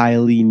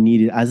highly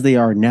needed, as they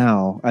are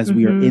now, as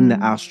we are in the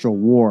astral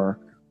war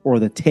or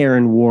the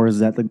Terran wars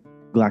that the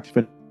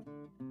Galactic,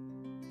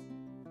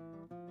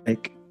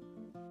 like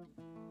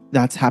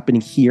that's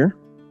happening here,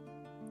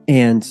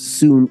 and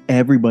soon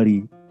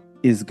everybody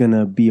is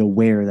gonna be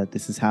aware that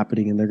this is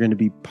happening, and they're gonna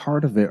be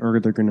part of it, or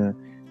they're gonna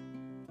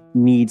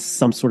need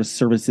some sort of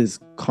services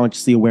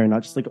consciously aware,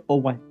 not just like,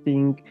 oh, I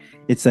think.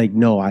 It's like,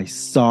 no, I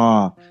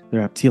saw the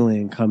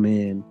reptilian come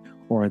in,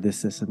 or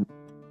this and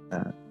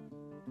that.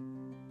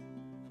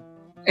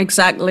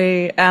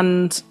 Exactly.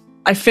 And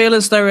I feel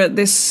as though at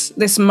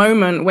this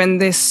moment, when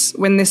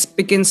this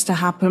begins to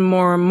happen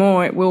more and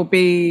more, it will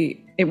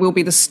be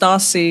the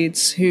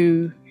starseeds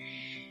who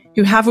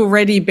have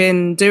already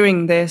been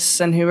doing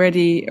this, and who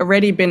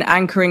already been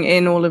anchoring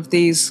in all of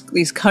these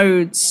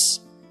codes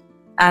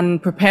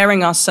and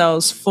preparing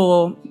ourselves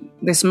for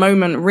this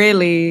moment,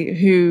 really,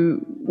 who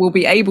will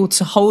be able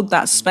to hold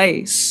that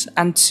space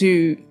and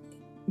to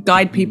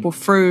guide people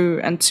through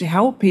and to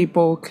help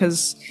people,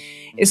 because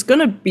it's going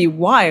to be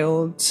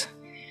wild,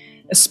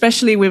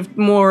 especially with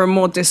more and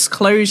more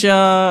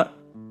disclosure.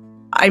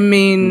 I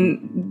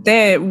mean,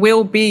 there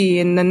will be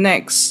in the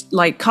next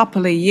like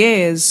couple of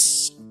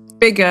years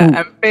bigger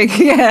and bigger.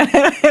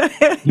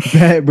 Yeah. You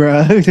bet,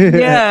 bro.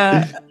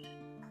 Yeah.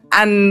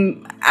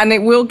 And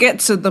it will get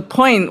to the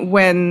point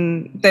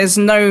when there's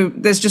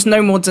just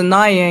no more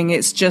denying.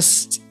 It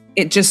just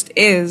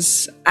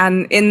is.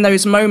 And in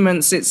those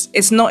moments,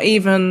 it's not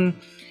even,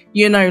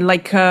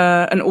 like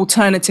an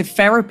alternative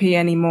therapy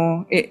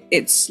anymore.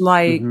 It's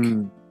like,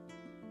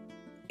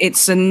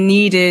 it's a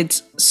needed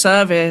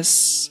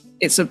service.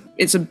 It's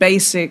a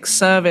basic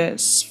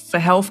service for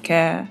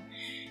healthcare.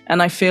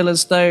 And I feel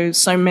as though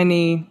so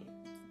many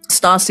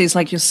starseeds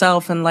like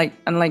yourself and like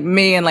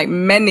me and like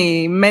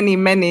many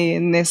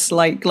in this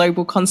like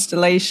global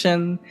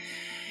constellation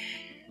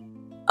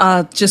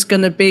are just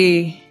going to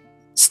be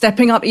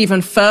stepping up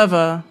even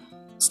further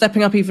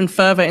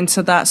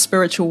into that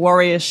spiritual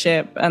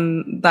warriorship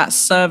and that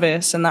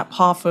service and that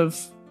path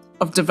of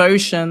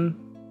devotion.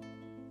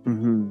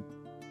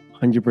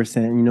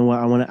 100%. You know what?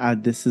 I want to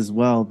add this as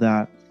well,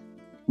 that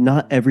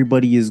not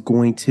everybody is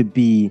going to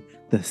be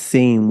the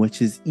same,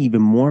 which is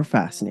even more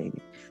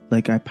fascinating.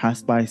 Like, I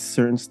passed by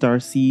certain star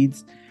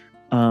seeds.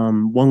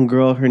 One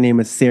girl, her name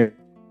is Sarah.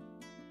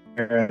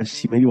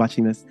 She may be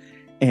watching this,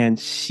 and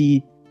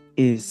she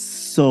is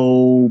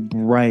so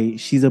bright.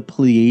 She's a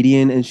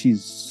Pleiadian, and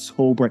she's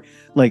so bright.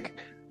 Like,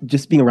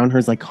 just being around her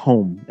is like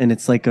home, and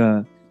it's like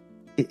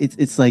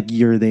it's like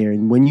you're there.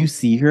 And when you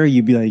see her,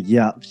 you'd be like,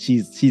 yeah,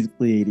 she's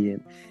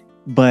Pleiadian.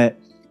 But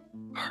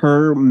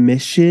her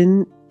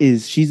mission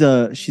is she's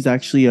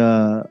actually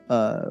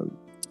a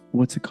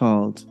what's it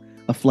called?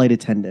 A flight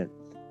attendant.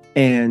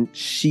 And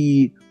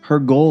her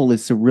goal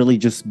is to really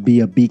just be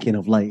a beacon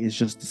of light. It's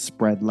just to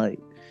spread light.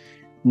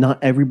 Not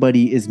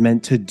everybody is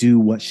meant to do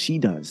what she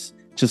does.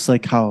 Just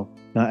like how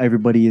not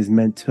everybody is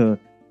meant to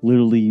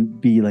literally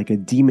be like a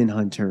demon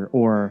hunter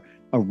or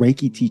a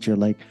Reiki teacher.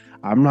 Like,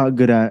 I'm not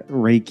good at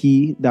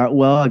Reiki that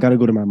well. I got to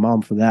go to my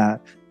mom for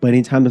that. But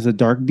anytime there's a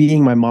dark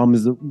being, my mom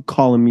is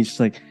calling me. She's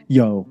like,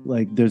 yo,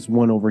 like there's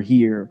one over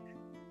here.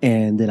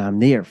 And then I'm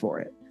there for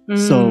it.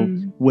 So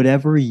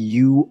whatever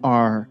you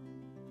are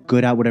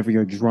good at, whatever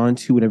you're drawn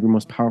to, whatever you're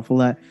most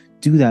powerful at,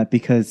 do that.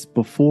 Because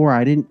before,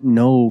 I didn't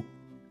know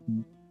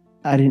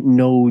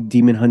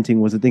demon hunting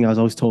was a thing. I was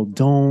always told,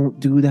 don't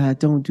do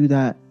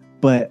that.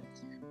 But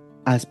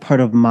as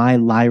part of my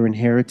Lyran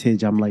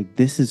heritage, I'm like,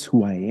 this is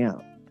who I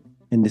am,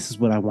 and this is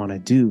what I want to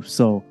do.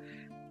 So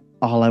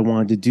all I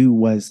wanted to do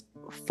was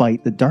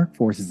fight the dark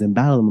forces and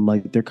battle them. I'm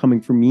like, they're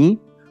coming for me.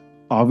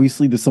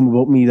 Obviously, there's some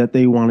about me that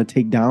they want to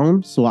take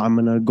down, so I'm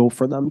gonna go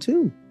for them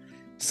too.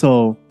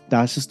 So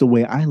that's just the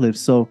way I live.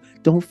 So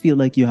don't feel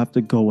like you have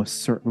to go a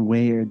certain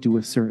way or do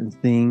a certain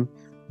thing.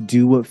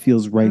 Do what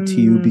feels right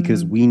to you,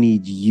 because we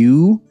need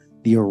you,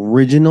 the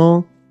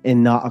original,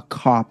 and not a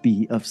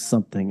copy of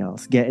something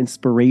else. Get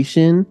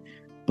inspiration,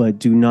 but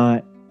do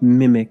not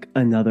mimic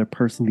another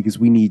person, because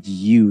we need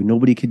you.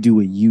 Nobody could do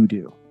what you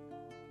do.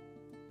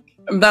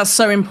 That's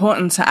so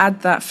important to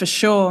add that for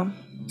sure,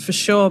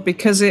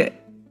 because it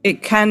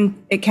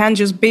can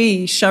just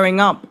be showing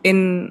up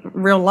in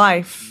real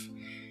life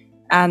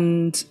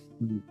and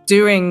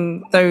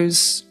doing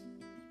those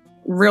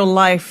real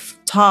life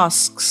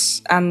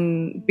tasks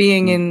and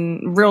being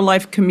in real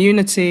life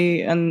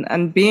community and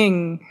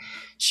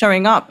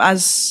showing up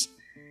as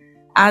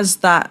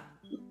that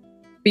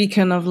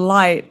beacon of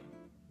light.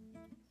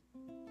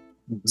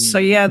 So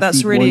yeah,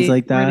 that's really,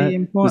 like that, really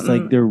important.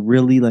 It's like they're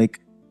really like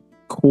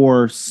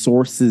core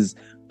sources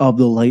of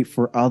the light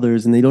for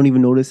others, and they don't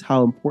even notice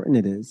how important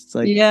it is. It's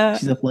like,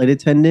 she's a flight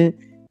attendant,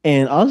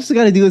 and all she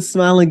got to do is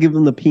smile and give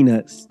them the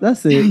peanuts.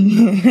 That's it.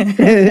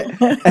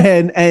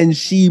 and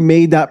she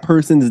made that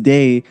person's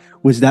day,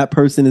 which that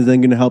person is then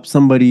going to help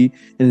somebody,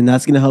 and then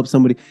that's going to help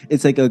somebody.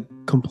 It's like a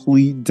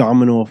complete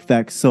domino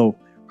effect. So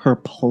her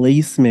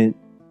placement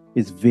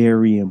is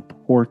very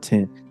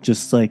important,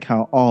 just like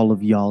how all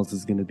of y'all's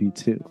is going to be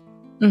too.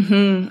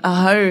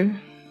 Aho.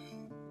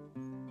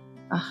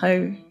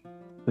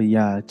 But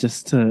yeah,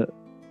 just to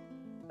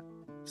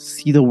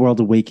see the world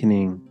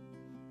awakening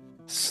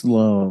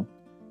slow,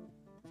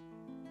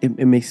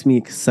 it makes me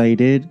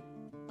excited,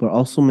 but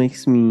also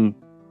makes me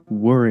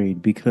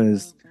worried,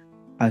 because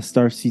as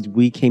Starseeds,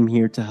 we came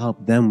here to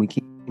help them. We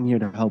came here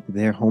to help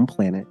their home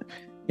planet.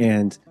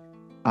 And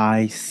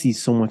I see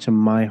so much of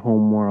my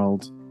home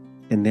world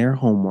in their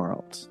home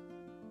world.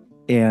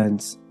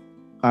 And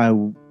I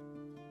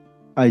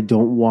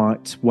don't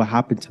want what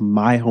happened to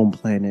my home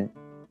planet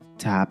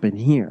to happen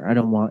here. I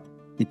don't want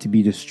it to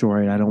be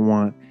destroyed. I don't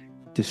want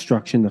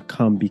destruction to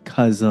come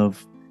because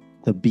of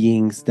the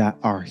beings that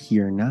are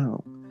here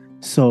now.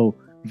 So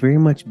very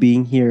much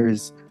being here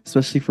is,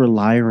 especially for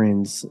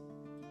Lyrans,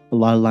 a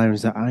lot of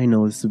Lyrans that I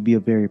know, this would be a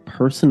very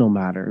personal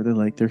matter.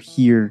 They're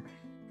here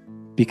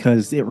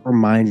because it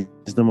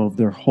reminds them of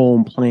their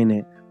home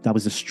planet that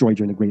was destroyed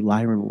during the Great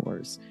Lyran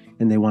Wars.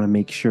 And they want to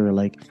make sure,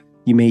 like,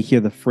 you may hear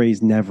the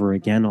phrase never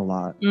again a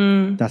lot.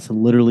 That's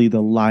literally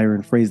the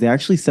Lyran phrase. They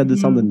actually said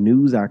this on the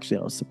news, actually.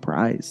 I was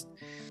surprised.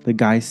 The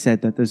guy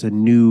said that there's a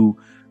new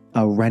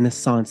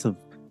renaissance of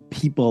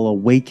people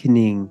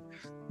awakening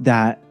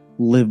that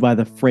live by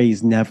the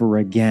phrase never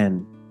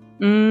again.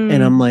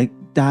 And I'm like,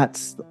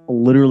 that's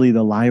literally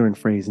the Lyran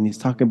phrase. And he's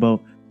talking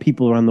about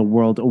people around the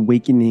world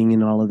awakening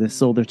and all of this.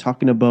 So they're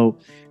talking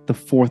about the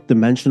fourth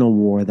dimensional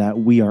war that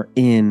we are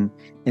in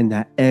and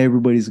that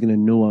everybody's going to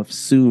know of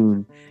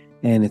soon.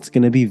 And it's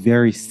going to be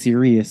very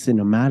serious in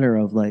a matter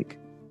of, like,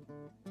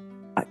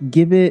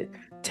 give it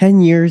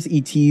 10 years,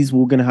 ETs,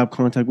 we're going to have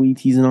contact with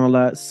ETs and all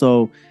that.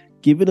 So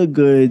give it a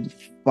good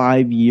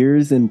 5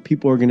 years and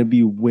people are going to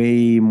be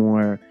way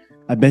more.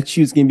 I bet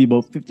you it's going to be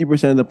about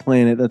 50% of the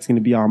planet that's going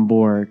to be on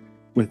board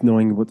with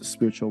knowing about the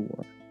spiritual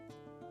war.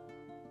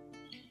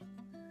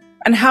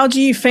 And how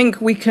do you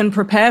think we can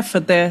prepare for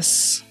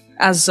this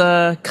as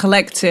a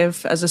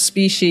collective, as a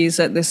species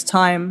at this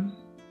time?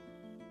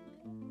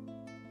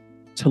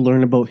 To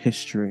learn about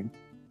history,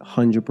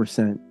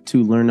 100%.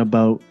 To learn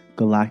about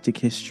galactic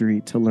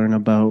history, to learn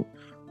about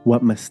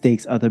what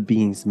mistakes other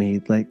beings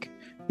made. Like,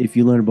 if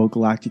you learn about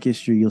galactic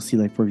history, you'll see,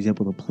 like, for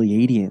example, the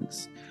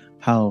Pleiadians,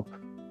 how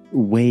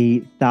way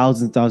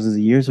thousands of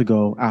years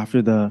ago,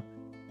 after the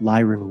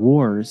Lyran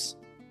Wars,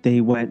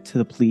 they went to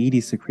the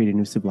Pleiades to create a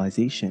new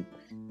civilization.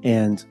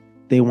 And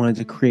they wanted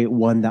to create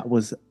one that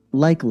was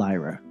like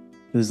Lyra.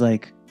 It was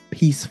like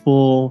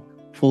peaceful,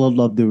 full of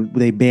love.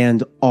 They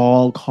banned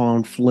all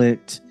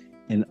conflict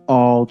and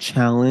all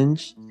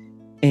challenge.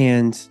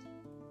 And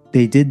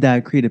they did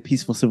that, create a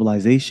peaceful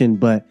civilization,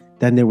 but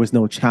then there was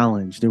no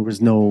challenge. There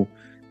was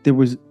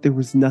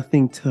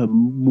nothing to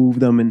move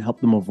them and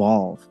help them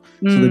evolve.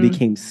 So they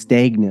became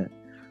stagnant.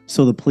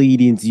 So the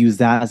Pleiadians use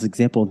that as an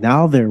example.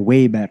 Now they're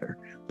way better,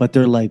 but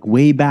they're like,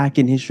 way back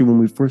in history when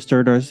we first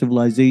started our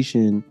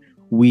civilization,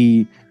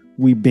 we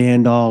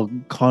banned all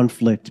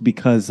conflict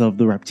because of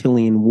the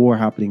reptilian war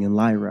happening in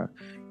Lyra.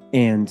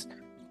 And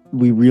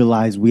we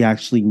realized we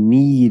actually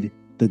need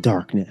the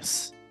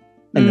darkness.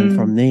 And then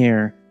from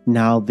there,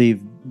 now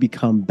they've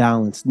become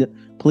balanced.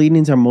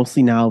 Pleiadians are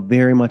mostly now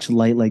very much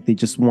light, like they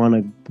just want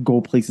to go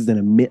places and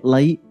emit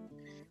light.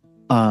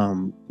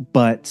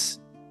 But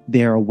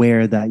they're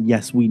aware that,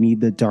 yes, we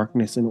need the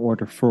darkness in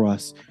order for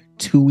us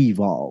to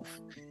evolve.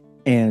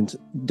 And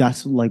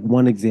that's like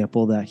one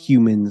example that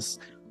humans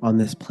on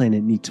this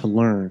planet need to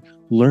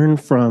learn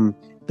from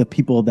the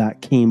people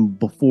that came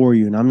before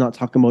you. And I'm not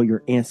talking about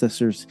your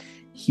ancestors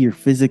here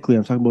physically.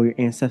 I'm talking about your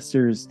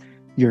ancestors,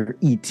 your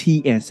ET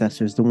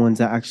ancestors, the ones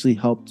that actually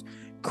helped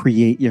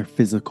create your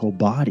physical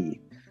body.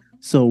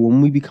 So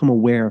when we become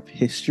aware of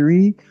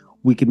history,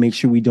 we can make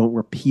sure we don't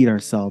repeat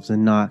ourselves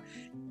and not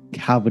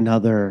have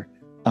another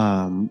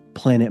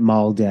planet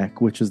Maldek,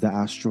 which is the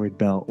asteroid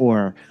belt,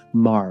 or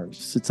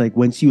Mars. It's like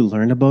once you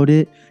learn about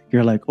it,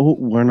 you're like, oh,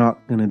 we're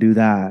not going to do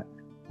that.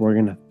 We're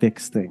going to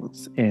fix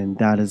things. And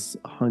that is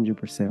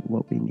 100%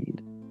 what we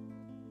need.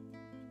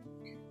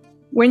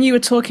 When you were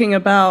talking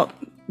about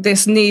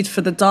this need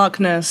for the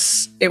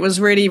darkness, it was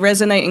really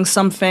resonating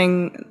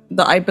something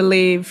that I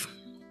believe,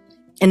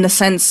 in the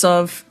sense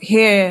of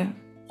here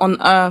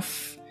on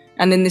Earth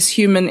and in this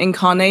human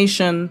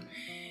incarnation,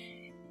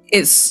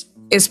 it's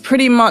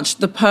pretty much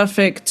the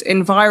perfect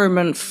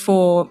environment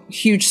for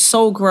huge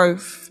soul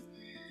growth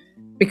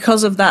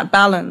because of that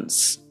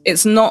balance.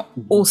 It's not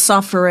all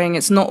suffering,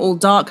 it's not all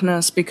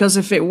darkness, because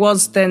if it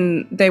was,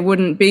 then there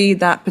wouldn't be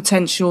that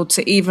potential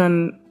to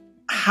even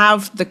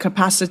have the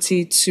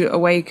capacity to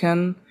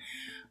awaken.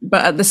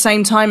 But at the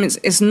same time,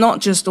 it's not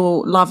just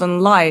all love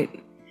and light.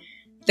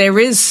 There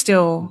is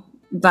still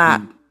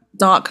that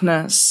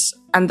darkness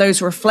and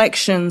those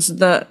reflections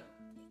that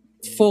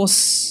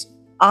force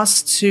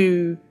us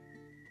to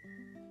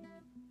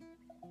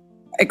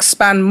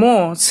expand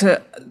more,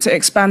 to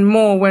expand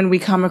more when we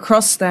come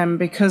across them,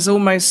 because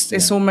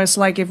it's almost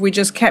like if we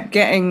just kept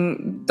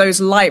getting those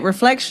light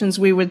reflections,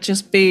 we would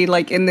just be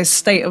like in this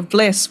state of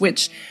bliss,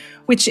 which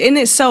in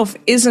itself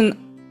isn't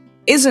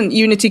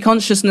unity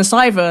consciousness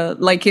either.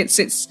 Like it's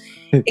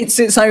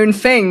its own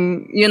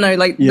thing, you know,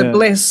 like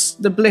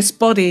the bliss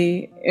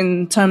body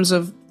in terms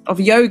of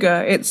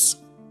yoga. It's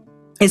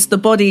the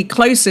body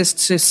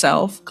closest to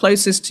self,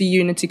 closest to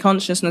unity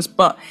consciousness,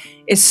 but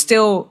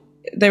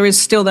there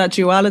is still that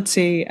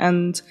duality,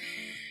 and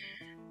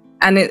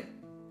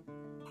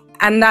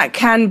that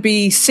can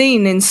be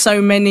seen in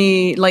so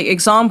many like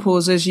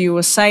examples, as you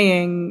were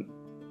saying,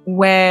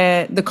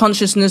 where the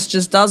consciousness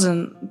just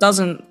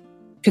doesn't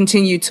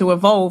continue to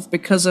evolve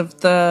because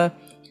of the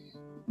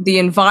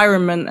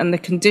environment and the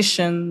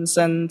conditions,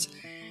 and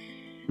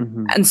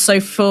so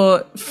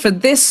for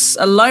this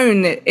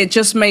alone, it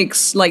just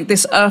makes like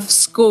this Earth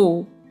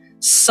school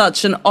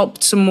such an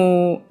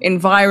optimal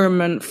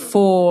environment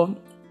for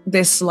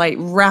this like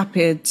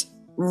rapid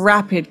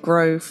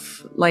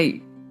growth,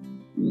 like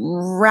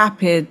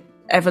rapid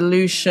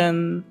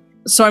evolution.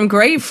 So I'm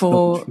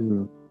grateful,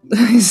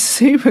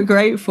 super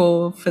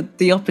grateful for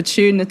the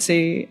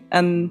opportunity.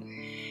 And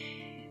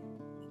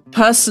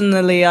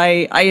personally,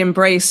 I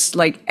embrace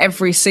like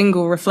every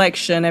single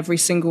reflection, every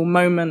single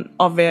moment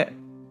of it,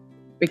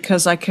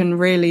 because I can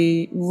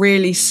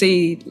really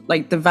see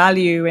like the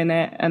value in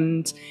it.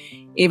 And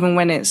even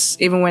when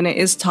it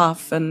is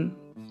tough, and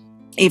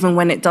even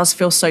when it does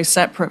feel so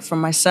separate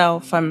from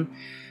myself, I'm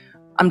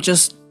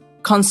just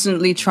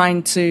constantly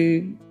trying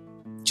to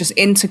just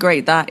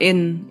integrate that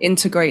in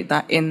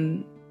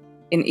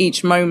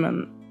each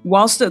moment,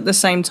 whilst at the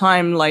same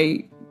time,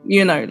 like,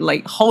 you know,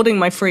 like holding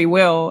my free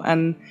will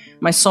and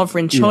my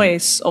sovereign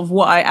choice of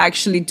what I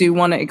actually do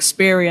want to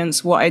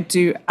experience, what I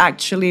do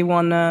actually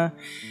want to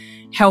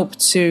help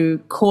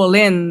to call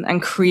in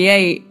and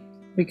create.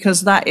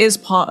 Because that is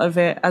part of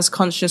it. As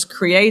conscious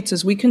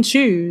creators, we can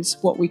choose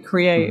what we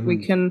create. We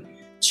can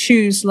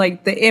choose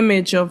like the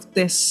image of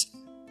this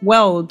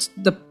world,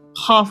 the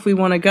path we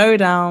want to go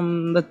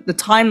down, the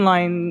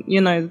timeline,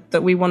 you know,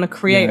 that we want to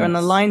create and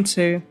align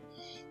to.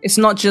 It's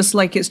not just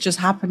like it's just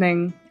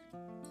happening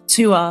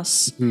to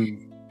us.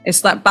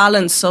 It's that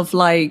balance of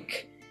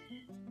like,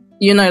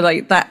 you know,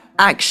 like that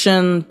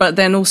action, but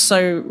then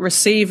also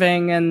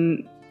receiving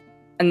and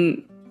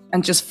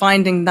just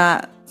finding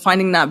that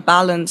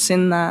balance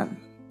in that.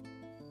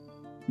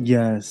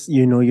 Yes,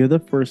 you know, you're the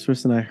first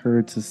person I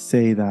heard to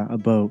say that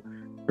about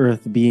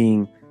Earth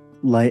being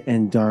light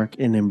and dark,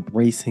 and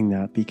embracing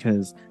that,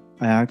 because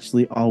I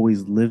actually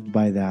always lived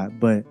by that,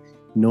 but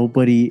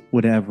nobody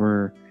would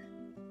ever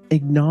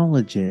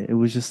acknowledge it. It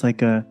was just like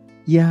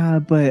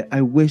but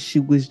I wish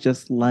it was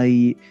just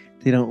light.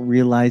 They don't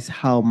realize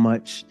how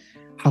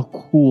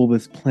cool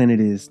this planet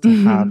is to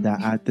have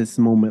that at this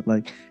moment.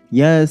 Like,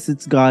 yes,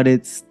 it's got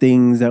its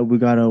things that we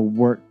gotta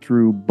work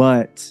through,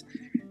 but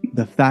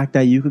the fact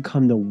that you could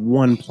come to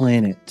one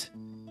planet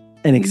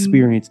and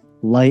experience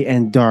light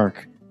and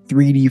dark,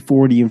 3D,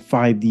 4D, and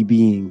 5D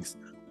beings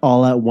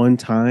all at one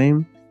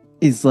time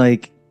is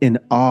like an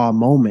awe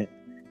moment.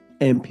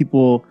 And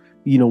people,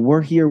 you know,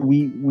 we're here,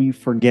 we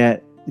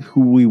forget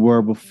who we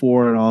were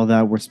before and all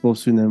that. We're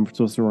supposed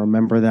to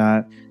remember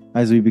that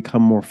as we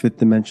become more fifth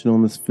dimensional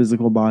in this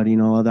physical body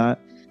and all of that.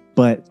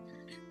 But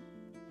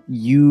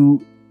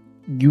you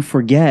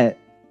forget.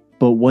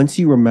 But once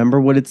you remember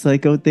what it's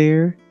like out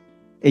there,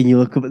 and you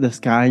look up at the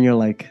sky and you're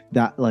like,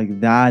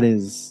 that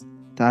is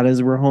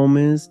where home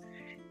is.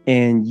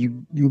 And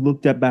you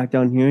look back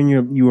down here and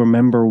you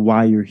remember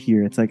why you're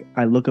here. It's like,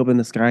 I look up in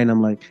the sky and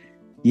I'm like,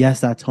 yes,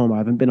 that's home. I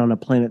haven't been on a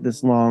planet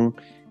this long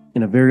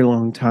in a very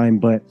long time,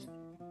 but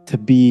to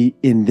be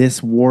in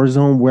this war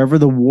zone, wherever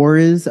the war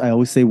is, I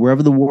always say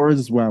wherever the war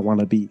is where I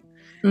want to be.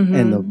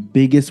 And the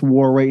biggest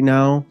war right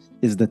now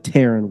is the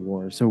Terran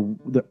war, so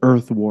the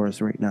Earth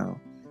wars right now.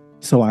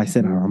 So I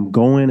said, I'm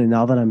going, and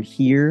now that I'm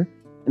here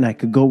and I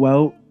could go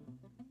out,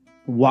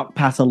 walk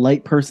past a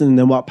light person and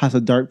then walk past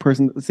a dark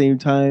person at the same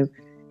time,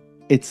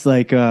 it's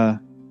like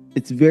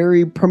it's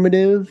very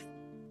primitive,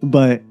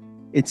 but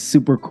it's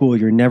super cool.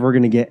 You're never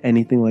gonna get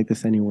anything like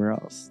this anywhere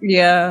else.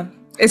 Yeah,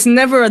 it's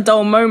never a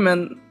dull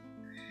moment.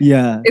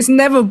 Yeah, it's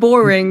never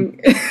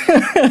boring.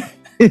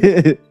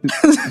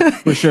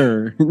 For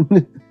sure.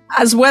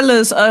 As well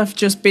as Earth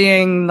just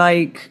being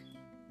like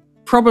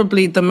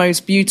probably the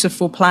most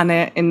beautiful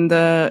planet in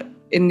the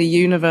in the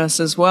universe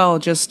as well,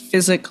 just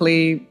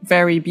physically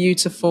very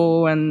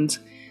beautiful and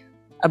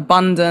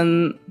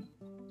abundant.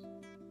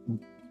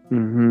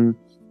 Mm-hmm.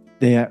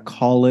 They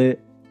call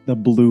it the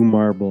blue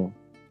marble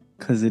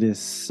because it is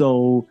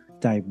so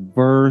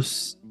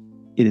diverse.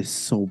 It is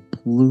so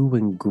blue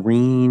and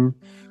green,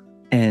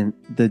 and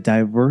the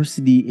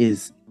diversity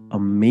is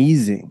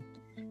amazing.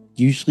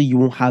 Usually you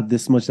won't have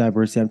this much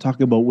diversity. I'm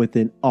talking about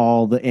within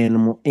all the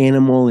animal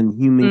and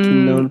human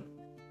kingdom.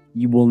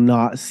 You will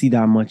not see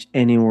that much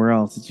anywhere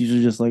else. It's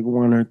usually just like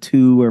one or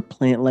two, or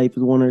plant life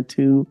is one or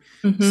two.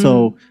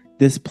 So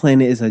this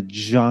planet is a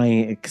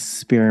giant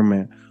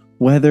experiment.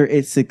 Whether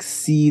it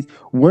succeeds,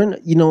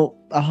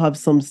 I'll have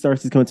some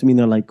starseeds come to me and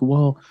they're like,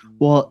 well,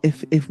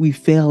 if we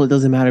fail, it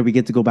doesn't matter. We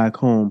get to go back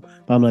home.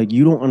 But I'm like,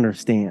 you don't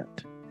understand.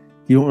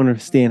 You don't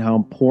understand how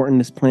important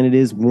this planet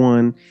is,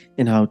 one,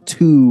 and how,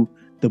 two,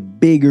 the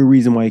bigger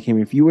reason why you came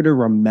here. If you were to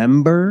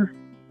remember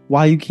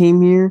why you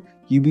came here,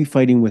 you'd be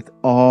fighting with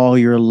all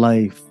your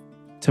life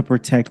to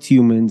protect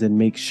humans and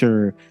make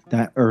sure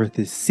that Earth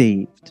is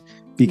saved.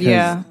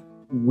 Because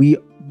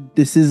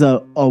this is a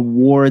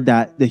war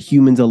that the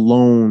humans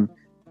alone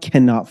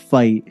cannot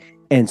fight.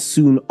 And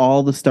soon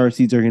all the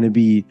starseeds are going to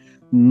be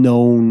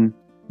known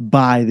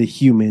by the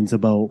humans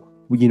about,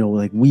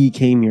 like, we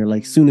came here.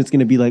 Like, soon it's going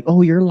to be like,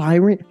 oh, you're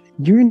Lyran?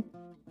 You're in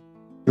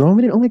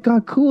Andromeda? Oh my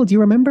God, cool. Do you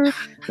remember?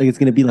 Like, it's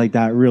going to be like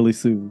that really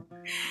soon.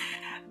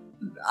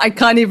 I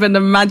can't even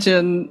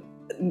imagine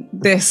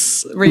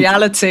this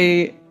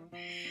reality.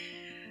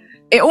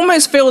 It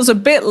almost feels a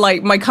bit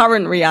like my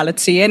current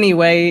reality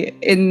anyway,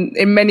 in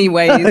many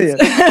ways.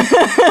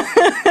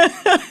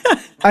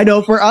 I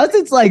know, for us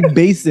it's like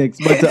basics,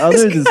 but to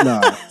others it's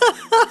not.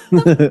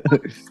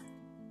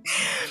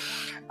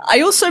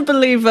 I also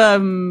believe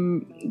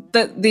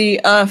that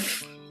the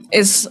Earth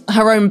is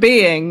her own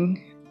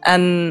being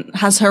and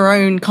has her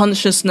own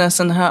consciousness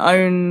and her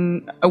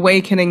own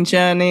awakening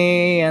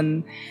journey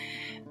and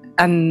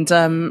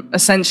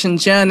ascension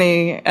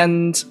journey.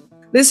 And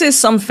this is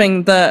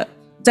something that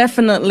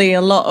definitely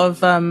a lot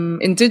of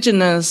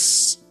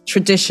indigenous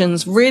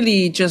traditions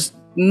really just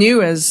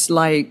knew as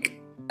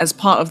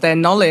part of their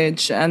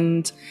knowledge.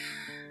 And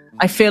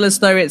I feel as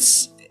though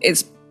it's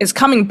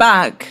coming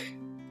back.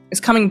 It's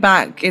coming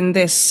back in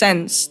this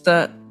sense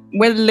that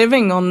we're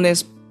living on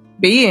this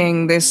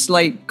being, this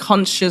like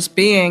conscious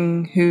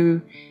being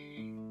who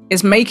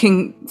is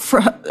making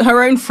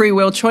her own free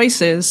will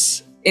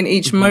choices in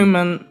each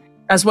moment,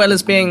 as well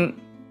as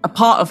being a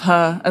part of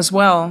her as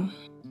well.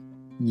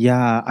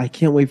 Yeah, I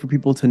can't wait for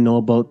people to know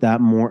about that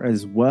more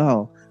as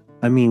well.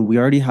 I mean, we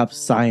already have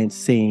science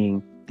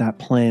saying that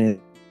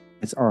planets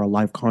are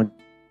alive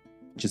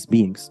conscious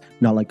beings,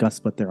 not like us,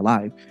 but they're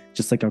alive.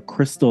 Just like our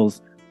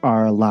crystals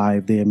are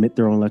alive, they emit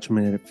their own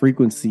electromagnetic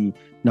frequency,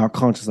 not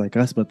conscious like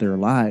us, but they're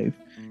alive.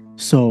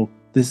 So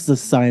this is a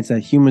science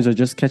that humans are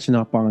just catching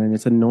up on, and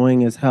it's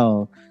annoying as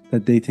hell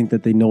that they think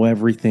that they know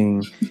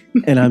everything.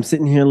 And I'm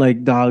sitting here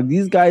like, dog,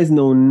 these guys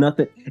know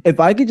nothing.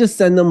 If I could just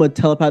send them a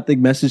telepathic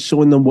message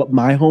showing them what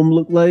my home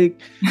looked like,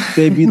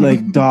 they'd be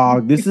like,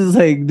 dog, this is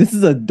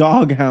a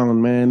dog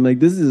hound, man. Like,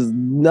 this is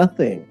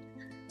nothing.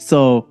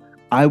 So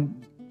I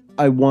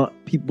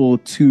want people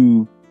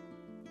to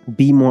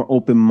be more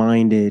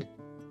open-minded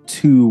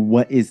to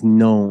what is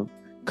known,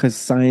 because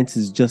science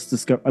is just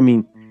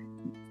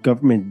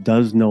government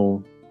does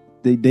know.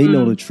 They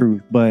know the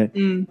truth, but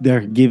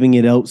they're giving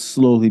it out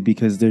slowly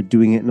because they're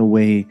doing it in a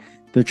way.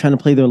 They're trying to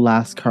play their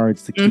last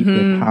cards to keep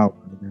their power.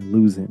 They're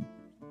losing.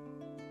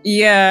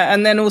 Yeah,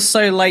 and then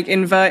also like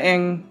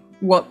inverting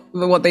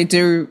what they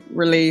do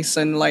release,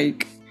 and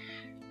like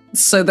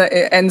so that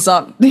it ends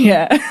up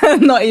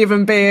not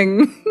even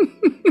being.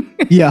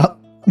 Yeah,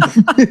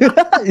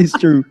 it's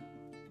true.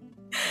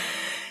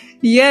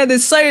 Yeah,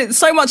 there's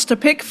so much to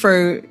pick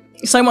through.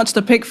 So much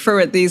to pick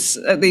through at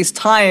these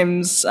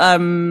times.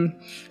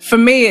 For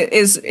me,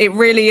 it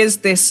really is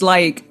this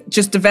like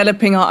just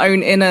developing our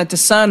own inner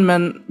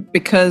discernment,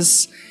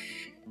 because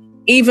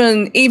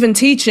even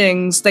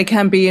teachings, they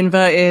can be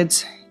inverted,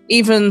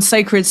 even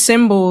sacred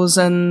symbols,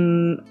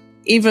 and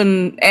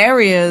even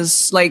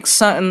areas like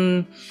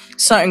certain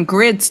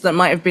grids that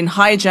might have been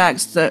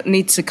hijacked that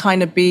need to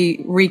kind of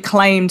be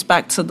reclaimed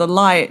back to the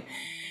light.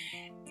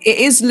 It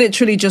is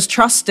literally just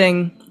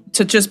trusting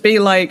to just be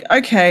like,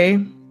 okay,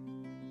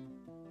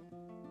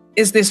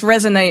 is this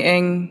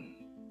resonating?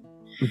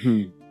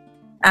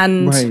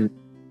 And right.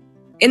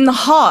 In the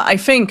heart, I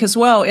think as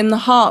well,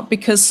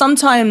 because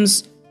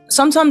sometimes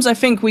I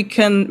think we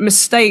can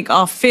mistake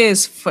our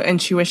fears for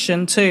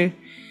intuition too.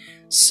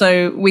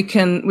 So we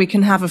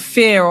can have a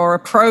fear or a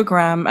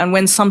program, and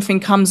when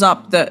something comes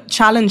up that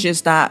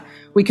challenges that,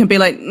 we can be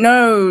like,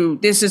 no,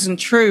 this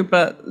isn't true.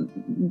 But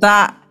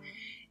that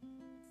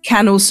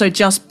can also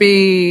just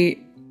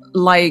be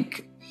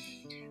like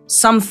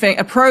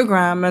a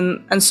program.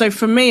 And so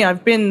for me,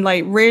 I've been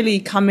like really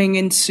coming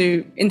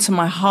into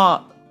my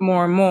heart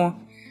more and more.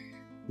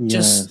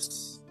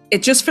 Yes.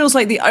 It just feels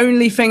like the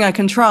only thing I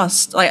can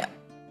trust. Like,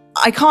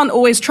 I can't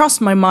always trust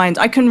my mind.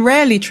 I can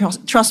rarely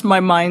trust my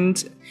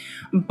mind,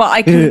 but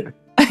I can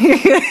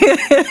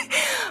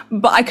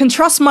But I can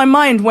trust my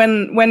mind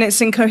when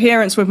it's in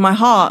coherence with my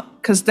heart,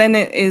 because then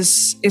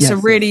it's a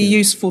really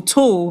useful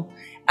tool,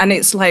 and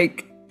it's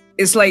like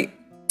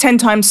 10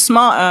 times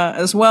smarter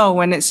as well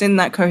when it's in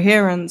that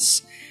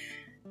coherence,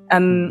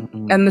 and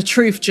the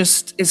truth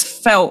just is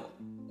felt,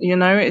 you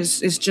know, it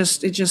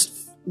just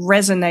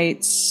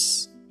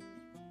resonates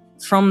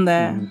from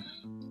there.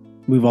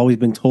 We've always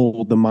been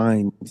told the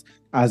mind.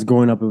 As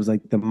growing up, it was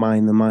like the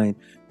mind.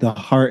 The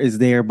heart is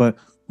there, but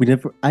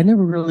I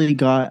never really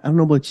got, I don't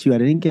know about you, I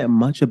didn't get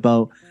much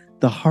about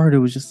the heart. It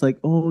was just like,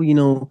 oh, you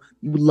know,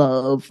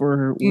 love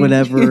or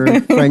whatever,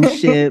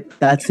 friendship,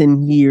 that's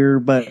in here.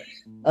 But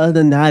other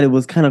than that, it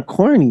was kind of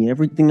corny.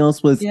 Everything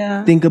else was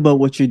think about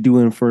what you're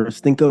doing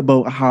first. Think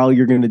about how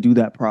you're going to do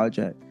that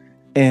project.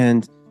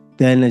 And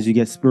then as you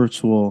get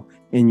spiritual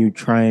and you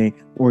try,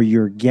 or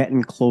you're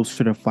getting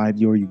closer to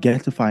 5D, or you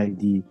get to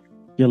 5D,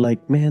 you're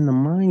like, man, the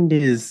mind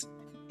is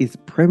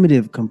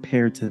primitive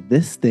compared to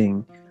this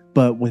thing.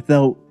 But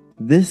without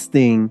this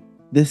thing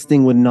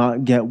would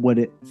not get what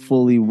it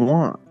fully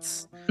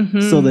wants.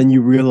 So then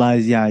you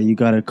realize, you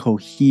got to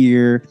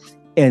cohere.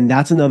 And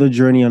that's another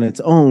journey on its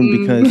own,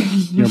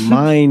 because your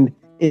mind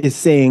is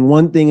saying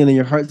one thing and then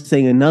your heart's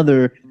saying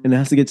another. And it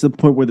has to get to the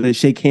point where they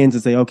shake hands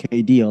and say,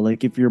 okay, deal.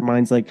 Like if your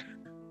mind's like,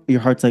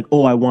 your heart's like,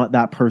 oh, I want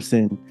that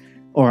person,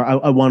 or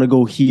I want to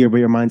go here. But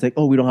your mind's like,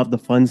 oh, we don't have the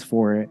funds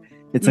for it.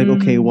 It's like,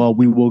 okay, well,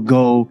 we will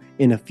go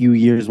in a few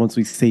years once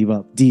we save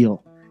up.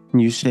 Deal.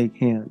 And you shake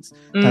hands.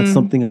 That's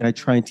something that I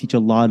try and teach a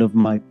lot of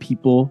my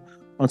people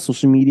on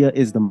social media,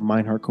 is the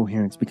mind-heart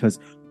coherence, because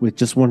with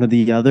just one or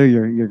the other,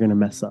 you're gonna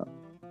mess up.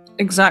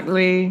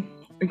 Exactly.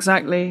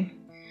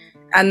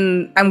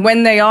 And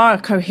when they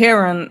are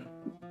coherent,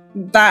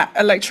 that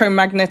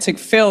electromagnetic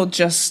field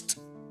just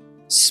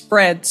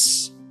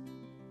spreads,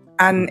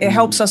 and it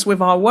helps us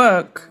with our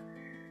work,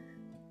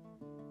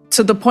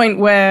 to the point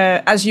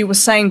where, as you were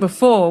saying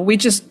before, we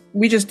just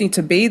need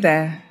to be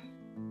there.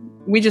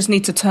 We just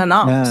need to turn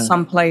up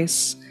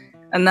someplace,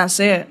 and that's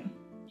it.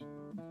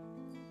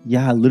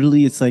 Yeah,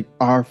 literally, it's like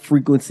our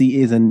frequency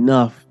is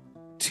enough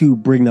to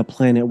bring the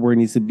planet where it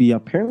needs to be.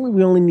 Apparently,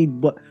 we only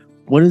need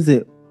what is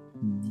it?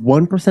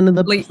 1% of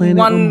the planet?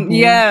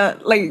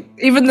 Like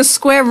even the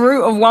square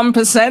root of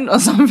 1% or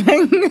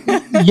something.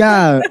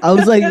 Yeah, I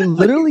was like,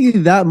 literally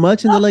that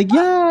much, and they're like,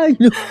 yeah,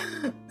 you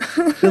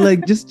know, they're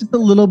like, just a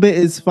little bit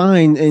is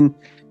fine, and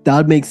that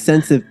would make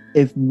sense if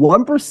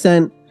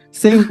 1%.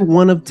 Say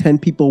 1 of 10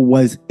 people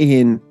was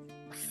in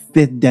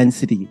 5th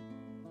density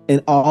and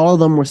all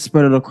of them were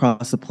spread out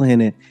across the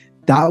planet,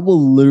 that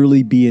will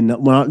literally be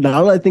enough. Well,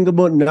 now that I think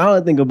about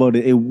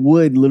it, it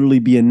would literally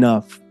be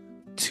enough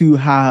to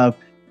have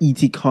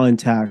ET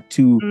contact,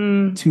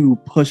 to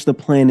push the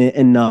planet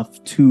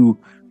enough to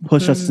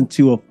push us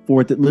into a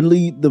 4th.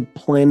 Literally, the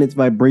planet's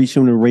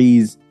vibration would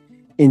raise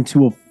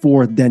into a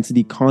 4th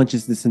density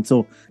consciousness, and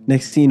so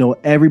next thing you know,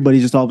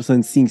 everybody's just all of a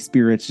sudden seeing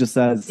spirits just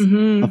as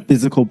a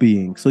physical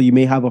being. So you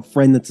may have a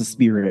friend that's a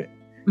spirit,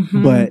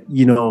 but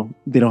you know,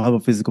 they don't have a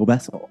physical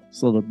vessel,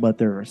 but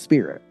they're a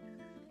spirit,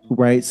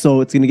 right?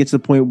 So it's going to get to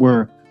the point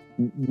where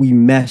we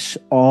mesh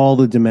all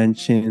the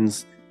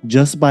dimensions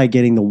just by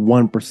getting the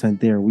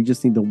 1% there. We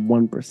just need the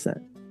 1%.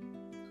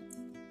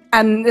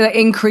 And the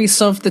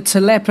increase of the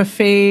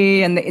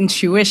telepathy and the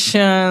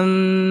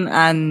intuition,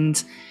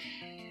 and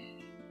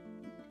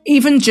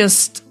even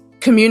just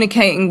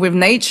communicating with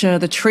nature,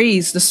 the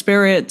trees, the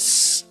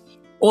spirits,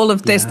 all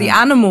of this, the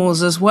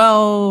animals as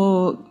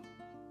well,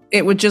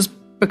 it would just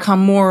become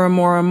more and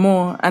more and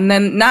more. And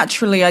then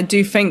naturally, I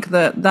do think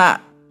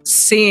that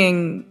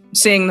seeing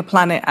the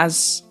planet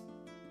as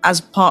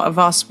part of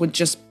us would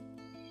just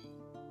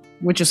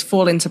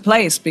fall into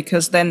place,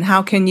 because then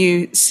how can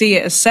you see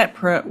it as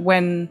separate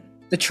when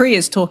the tree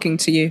is talking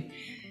to you?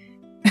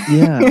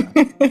 Yeah.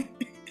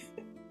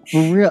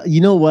 For real.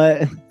 You know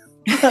what?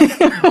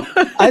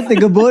 I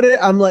think about it,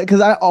 I'm like, because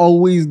I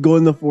always go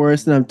in the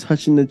forest and I'm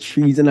touching the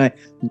trees and I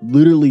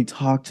literally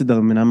talk to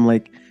them and I'm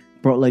like,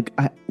 bro, like,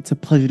 it's a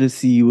pleasure to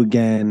see you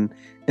again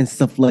and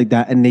stuff like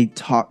that. And they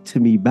talk to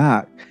me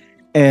back.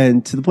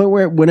 And to the point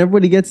where when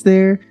everybody gets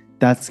there,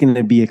 that's going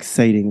to be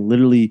exciting.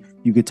 Literally,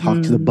 you could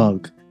talk to the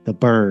bug, the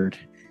bird,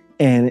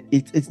 and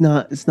it's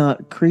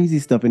not crazy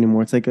stuff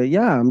anymore. It's like,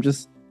 I'm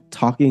just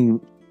talking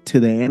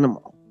to the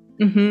animal.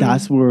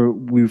 That's where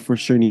we for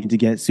sure need to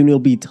get. Soon it'll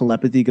be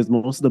telepathy, because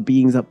most of the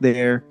beings up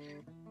there,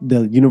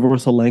 the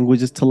universal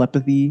language is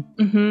telepathy.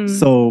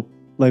 So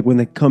like when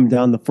they come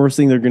down, the first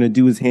thing they're going to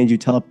do is hand you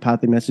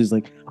telepathic messages.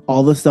 Like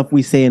all the stuff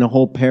we say in a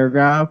whole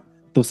paragraph,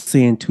 they'll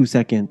say in 2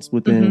 seconds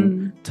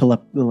within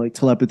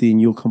telepathy,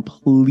 and you'll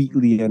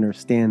completely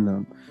understand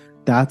them.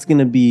 That's going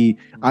to be,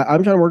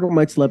 I'm trying to work on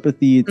my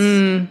telepathy. It's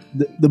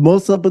the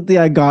most telepathy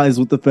I got is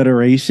with the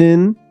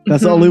Federation.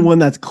 That's the only one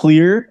that's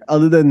clear.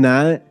 Other than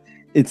that,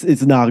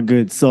 it's not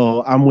good.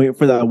 So I'm waiting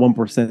for that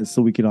 1%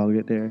 so we can all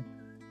get there.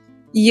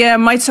 Yeah,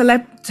 my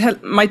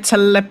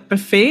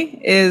telepathy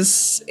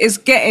is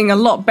getting a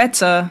lot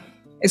better.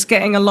 It's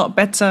getting a lot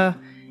better.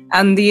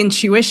 And the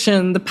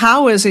intuition, the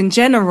powers in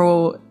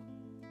general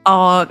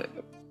are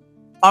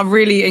are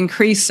really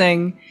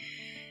increasing.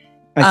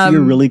 I see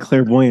you're really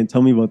clairvoyant.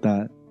 Tell me about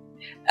that.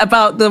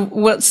 About the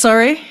what?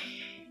 Sorry?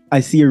 I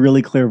see you're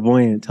really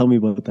clairvoyant. Tell me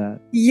about that.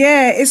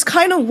 Yeah, it's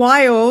kind of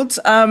wild.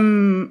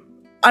 I'm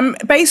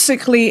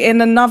basically in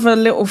another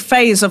little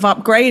phase of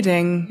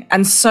upgrading.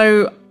 And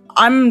so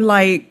I'm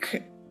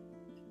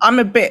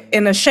a bit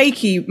in a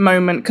shaky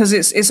moment because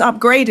it's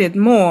upgraded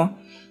more.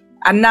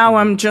 And now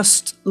I'm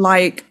just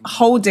like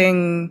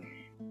holding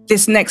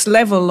this next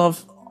level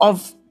of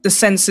the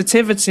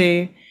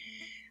sensitivity.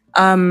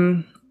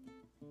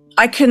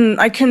 I can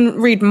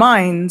read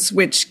minds,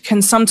 which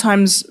can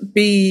sometimes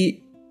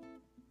be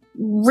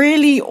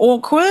really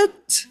awkward.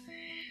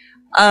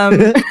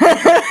 And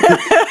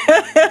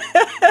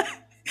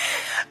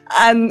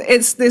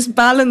it's this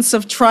balance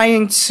of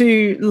trying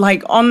to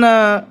like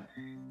honor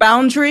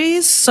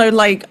boundaries. So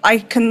like I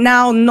can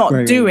now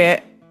not do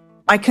it.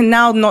 I can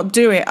now not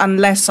do it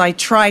unless I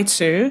try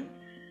to.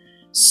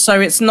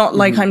 So it's not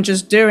like I'm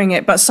just doing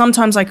it, but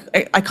sometimes I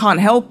can't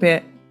help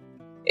it.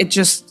 It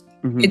just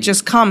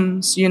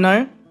comes, you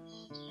know?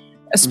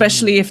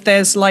 Especially if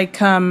there's like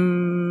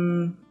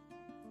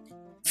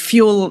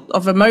fuel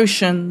of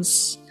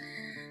emotions.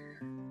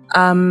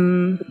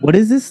 What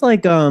is this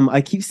like?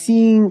 I keep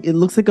seeing it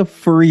looks like a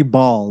furry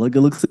ball. Like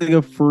it looks like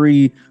a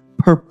furry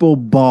purple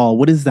ball.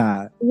 What is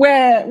that?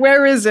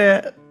 Where is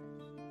it?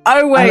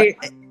 Oh wait.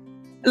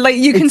 Like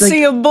you can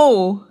see a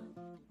ball.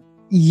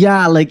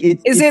 Yeah, like is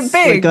it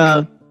big?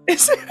 Like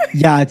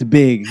yeah, it's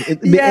big.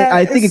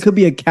 I think it could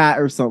be a cat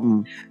or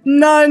something.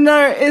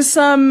 No, it's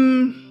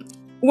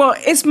well,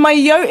 it's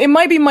it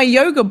might be my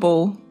yoga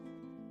ball.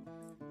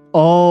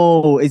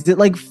 Oh, is it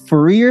like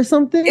furry or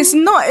something? It's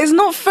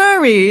not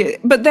furry,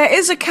 but there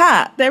is a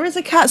cat. There is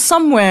a cat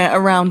somewhere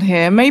around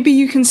here. Maybe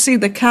you can see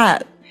the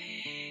cat.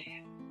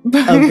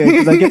 Okay,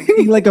 because I kept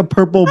seeing like a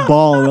purple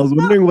ball, and I was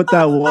wondering what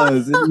that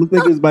was. It looked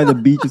like it was by the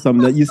beach or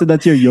something. You said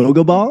that's your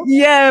yoga ball?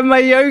 Yeah, my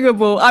yoga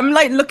ball. I'm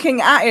like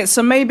looking at it,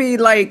 so maybe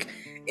like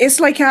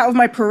it's like out of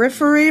my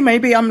periphery.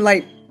 Maybe I'm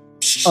like,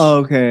 oh,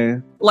 okay,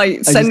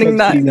 like sending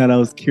that. I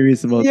was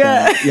curious about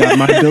that. Yeah,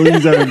 my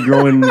abilities are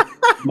growing.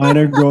 Mine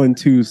are growing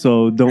too,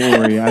 so don't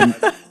worry.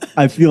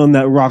 I feel in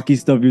that rocky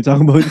stuff you're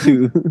talking about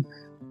too.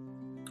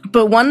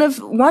 But one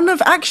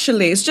of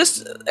actually, it's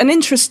just an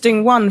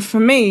interesting one for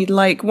me.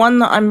 Like one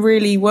that I'm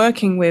really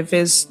working with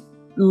is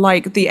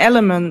like the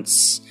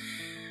elements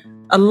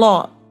a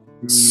lot.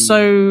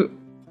 So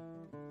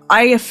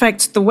I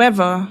affect the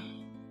weather,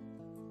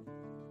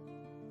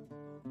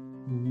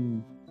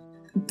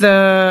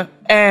 the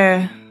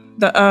air,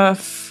 the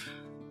earth,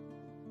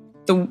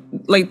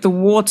 the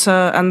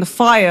water and the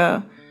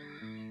fire,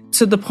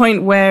 to the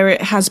point where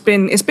it's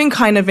been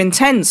kind of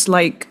intense,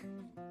 like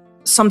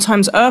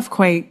sometimes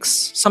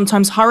earthquakes,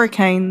 sometimes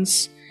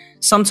hurricanes,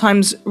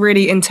 sometimes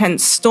really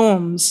intense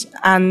storms.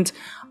 And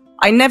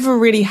I never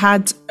really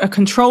had a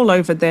control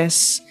over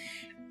this.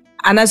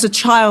 And as a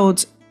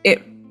child,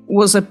 it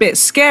was a bit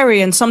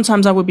scary. And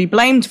sometimes I would be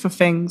blamed for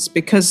things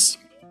because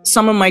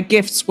some of my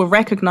gifts were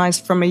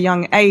recognized from a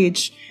young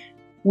age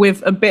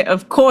with a bit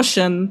of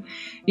caution,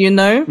 you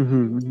know,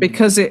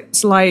 because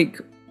it's like,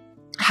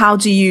 how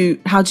do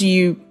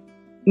you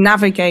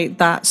navigate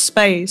that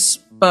space?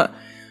 But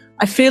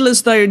I feel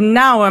as though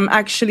now I'm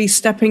actually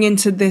stepping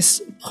into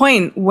this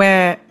point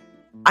where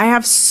I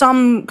have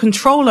some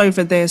control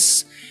over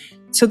this,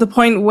 to the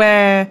point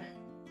where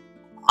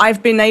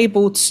I've been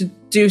able to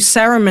do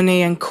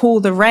ceremony and cool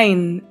the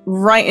rain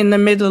right in the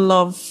middle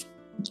of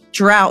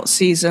drought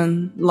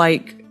season.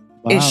 Like,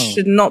 wow. It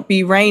should not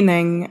be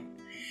raining.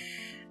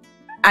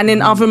 And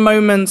in other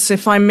moments,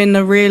 if I'm in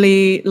a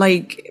really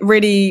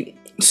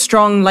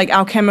strong, like,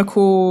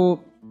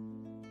 alchemical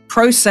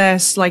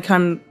process, like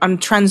I'm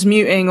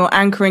transmuting or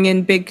anchoring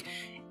in big,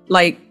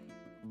 like,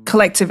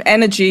 collective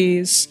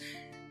energies,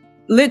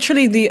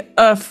 literally the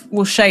earth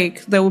will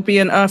shake. There will be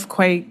an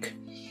earthquake,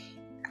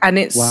 and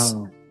it's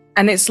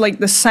like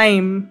the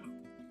same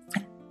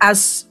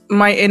as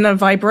my inner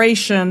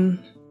vibration.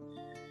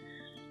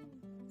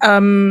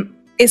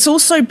 It's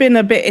also been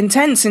a bit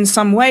intense in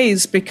some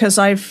ways because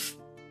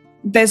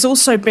there's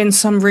also been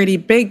some really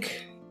big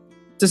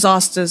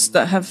disasters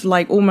that have,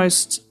 like,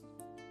 almost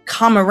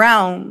come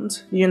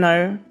around, you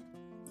know,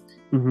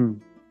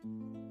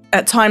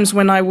 at times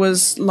when I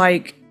was,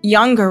 like,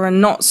 younger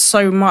and not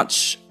so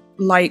much,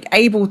 like,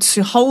 able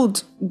to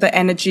hold the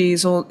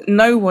energies or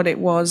know what it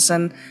was.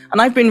 And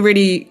I've been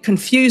really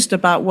confused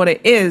about what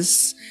it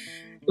is.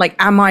 Like,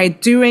 am I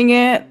doing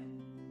it,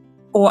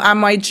 or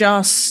am I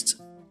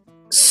just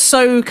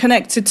so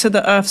connected to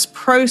the earth's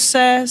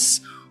process?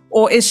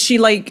 Or is she,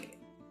 like,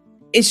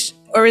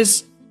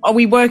 are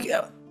we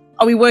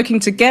working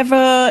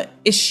together?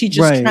 Is she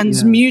just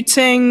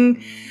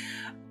transmuting?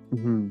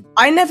 Yeah.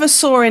 I never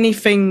saw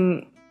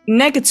anything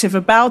negative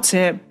about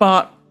it,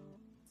 but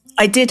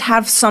I did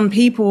have some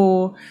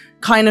people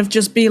kind of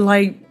just be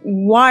like,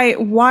 why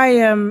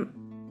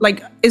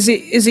like, is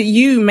it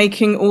you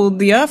making all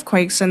the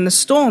earthquakes and the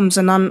storms?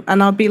 And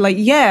I'll be like,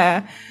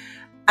 yeah.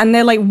 And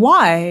they're like,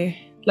 why?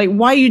 Like,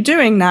 why are you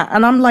doing that?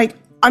 And I'm like,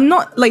 I'm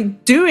not,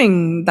 like,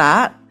 doing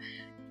that.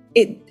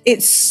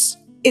 it's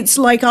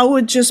like I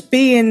would just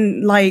be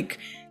in like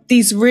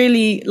these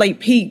really like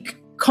peak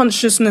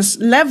consciousness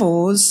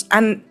levels,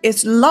 and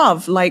it's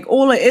love. Like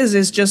all it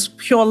is just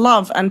pure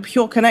love and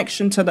pure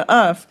connection to the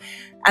earth,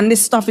 and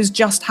this stuff is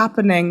just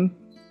happening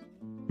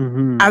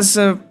as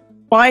a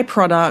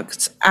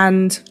byproduct,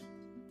 and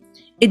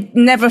it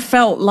never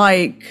felt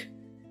like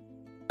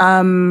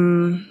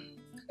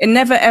it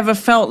never ever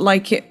felt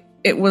like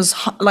it was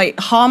like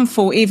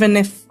harmful, even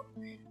if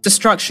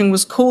destruction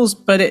was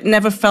caused, but it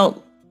never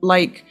felt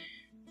like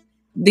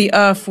the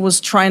earth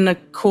was trying to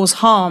cause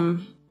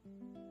harm.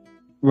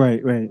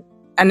 Right.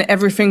 And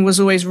everything was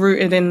always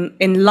rooted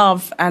in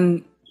love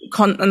and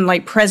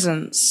like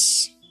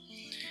presence.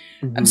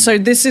 And so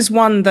this is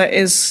one that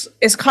is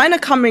kind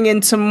of coming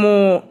into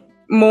more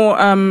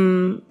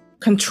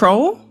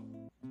control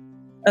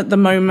at the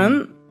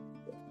moment.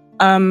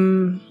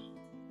 And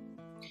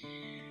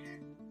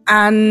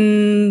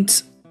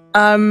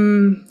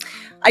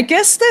I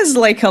guess there's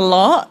like a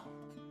lot,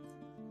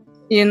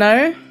 you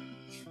know?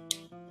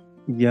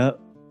 Yep.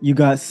 You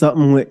got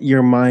something with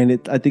your mind.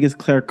 I think it's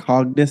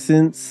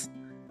claircognizance.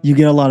 You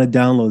get a lot of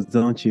downloads,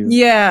 don't you?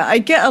 Yeah, I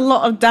get a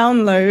lot of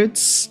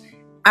downloads,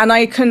 and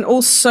I can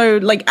also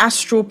like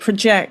astral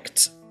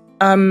project.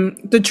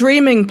 The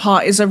dreaming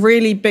part is a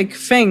really big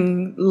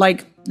thing.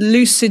 Like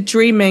lucid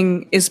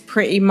dreaming is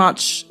pretty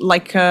much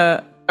like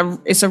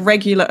it's a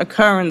regular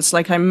occurrence.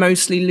 Like I'm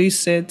mostly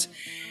lucid,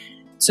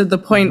 to the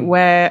point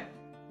where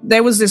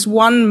there was this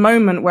one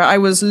moment where I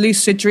was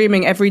lucid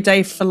dreaming every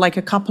day for like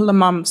a couple of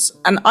months,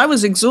 and I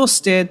was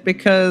exhausted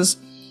because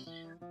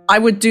I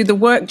would do the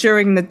work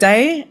during the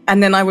day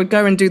and then I would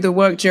go and do the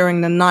work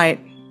during the night.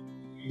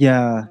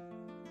 Yeah.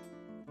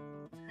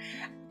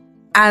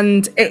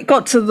 And it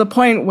got to the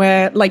point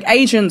where like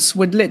agents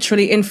would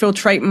literally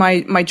infiltrate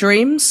my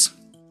dreams,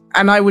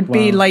 and I would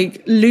be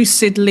like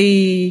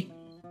lucidly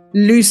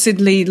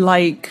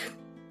like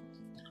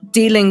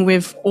dealing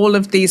with all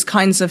of these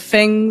kinds of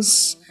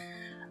things,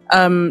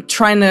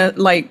 trying to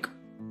like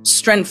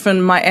strengthen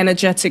my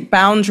energetic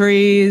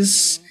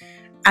boundaries.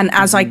 And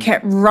as I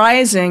kept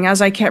rising,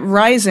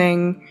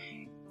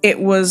 it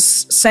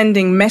was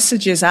sending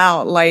messages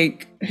out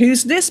like,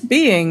 who's this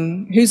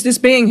being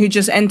who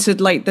just entered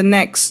like the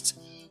next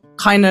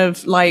kind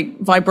of like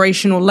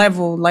vibrational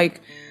level? Like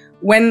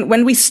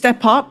when we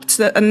step up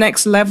to a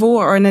next level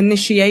or an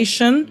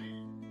initiation,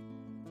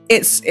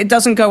 it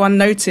doesn't go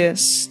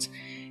unnoticed.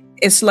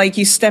 It's like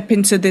you step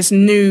into this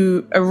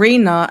new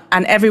arena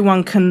and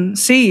everyone can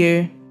see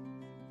you.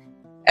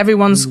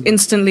 Everyone's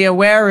instantly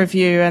aware of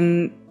you,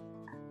 and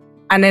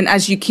then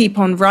as you keep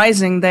on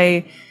rising,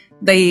 they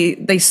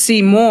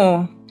see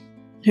more.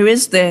 Who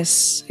is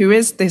this? Who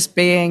is this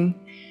being?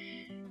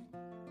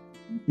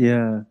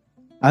 Yeah.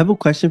 I have a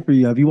question for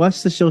you. Have you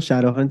watched the show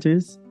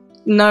Shadowhunters?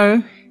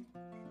 No.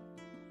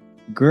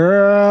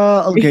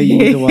 Girl, okay, you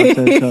need to watch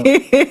that show.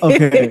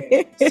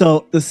 Okay,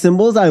 so the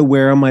symbols I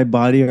wear on my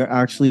body are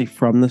actually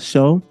from the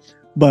show,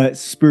 but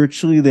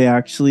spiritually they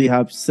actually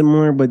have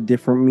similar but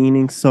different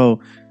meanings. So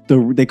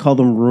they call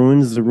them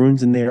runes. The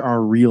runes in there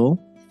are real,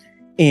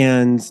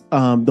 and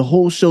the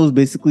whole show is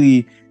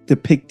basically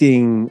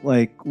depicting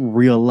like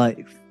real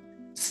life.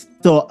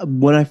 So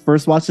when I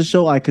first watched the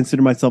show, I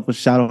considered myself a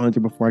shadow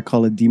hunter before I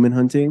call it demon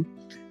hunting,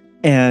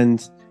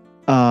 and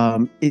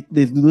it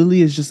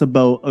literally is just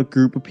about a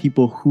group of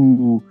people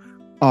who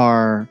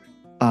are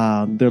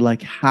they're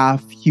like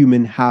half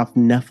human, half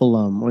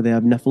Nephilim, or they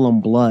have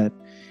Nephilim blood,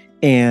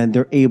 and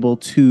they're able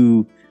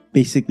to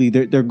basically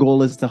their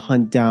goal is to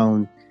hunt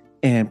down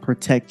and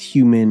protect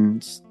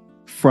humans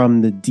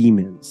from the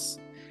demons.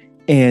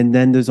 And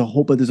then there's a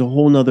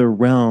whole nother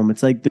realm.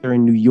 It's like they're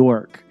in New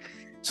York,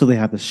 so they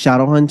have the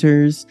shadow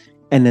hunters,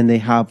 and then they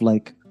have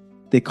like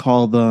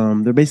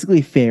they're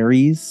basically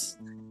fairies.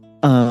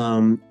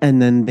 And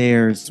then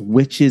there's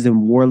witches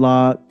and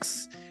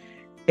warlocks,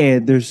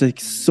 and there's like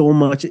so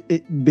much.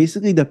 It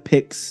basically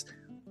depicts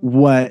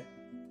what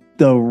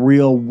the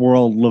real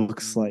world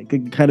looks like, a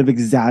kind of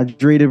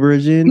exaggerated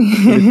version.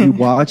 But if you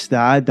watch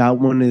that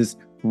one is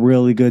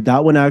really good.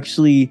 That one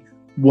actually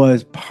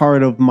was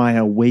part of my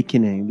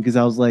awakening, because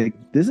I was like,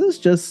 this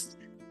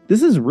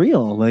is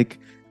real. Like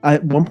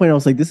at one point I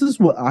was like, this is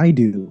what I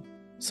do,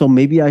 so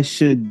maybe I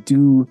should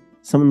do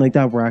something like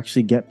that where I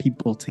actually get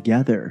people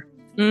together.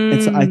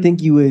 And so I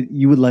think you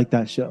would like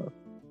that show.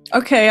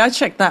 Okay, I'll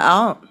check that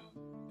out.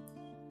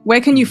 Where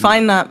can you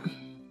find that?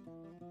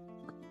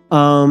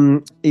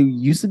 It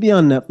used to be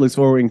on Netflix,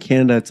 or in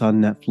Canada it's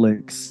on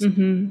Netflix.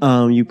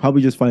 You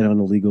probably just find it on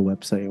a legal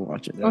website and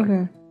watch it there.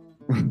 Okay.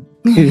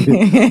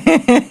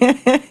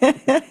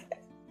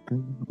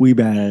 We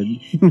bad.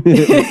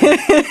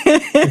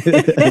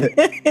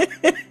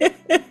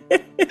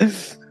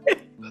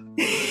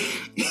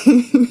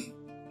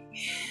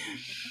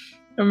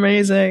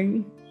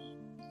 Amazing.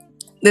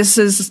 This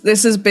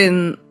has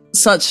been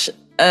such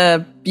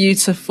a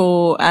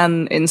beautiful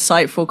and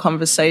insightful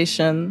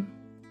conversation,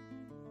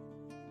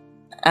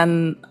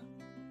 and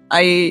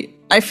I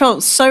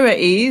felt so at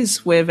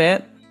ease with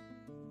it,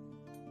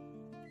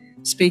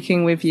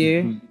 speaking with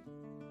you.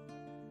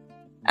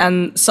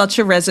 and such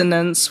a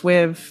resonance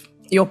with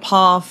your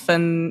path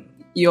and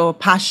your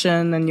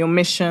passion and your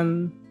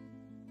mission.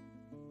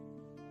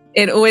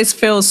 It always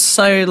feels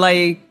so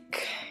like,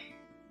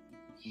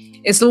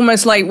 it's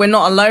almost like we're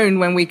not alone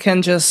when we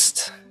can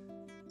just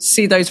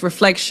see those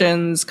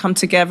reflections come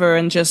together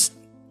and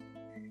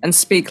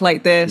speak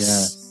like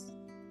this.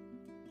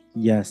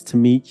 Yes, to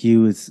meet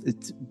you, it's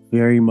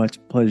very much a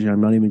pleasure.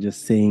 I'm not even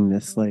just saying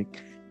this,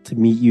 like, to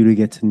meet you, to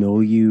get to know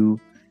you,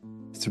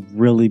 it's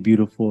really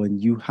beautiful. And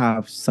you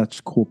have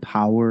such cool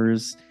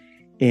powers,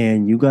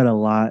 and you got a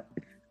lot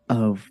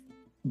of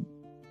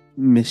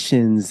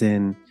missions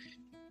and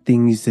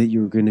things that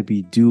you're going to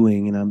be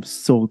doing. And I'm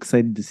so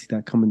excited to see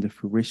that come into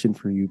fruition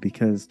for you,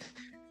 because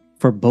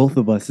for both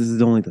of us, this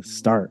is only the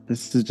start.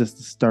 This is just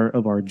the start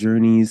of our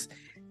journeys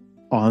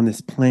on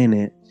this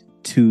planet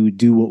to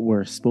do what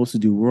we're supposed to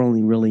do. We're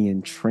only really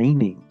in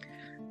training.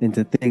 And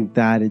to think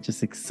that, it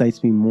just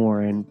excites me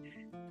more. And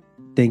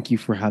thank you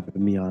for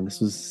having me on. This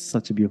was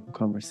such a beautiful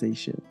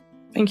conversation.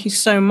 Thank you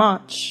so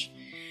much.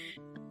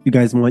 If you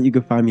guys want, you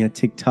can find me on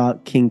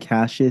TikTok, King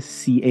Cassius,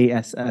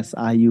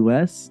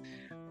 Cassius.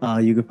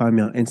 You can find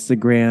me on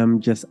Instagram,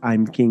 just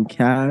I'm King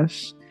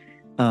Cash.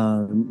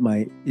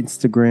 My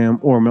Instagram,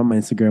 or not my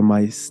Instagram,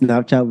 my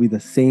Snapchat will be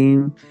the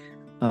same.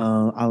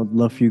 I would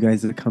love for you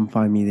guys to come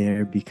find me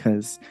there,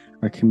 because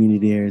our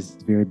community there is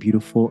very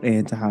beautiful,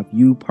 and to have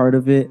you part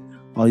of it,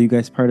 all you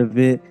guys part of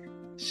it,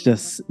 it's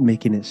just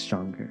making it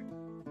stronger.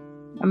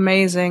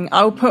 Amazing.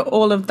 I'll put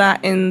all of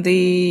that in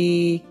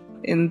the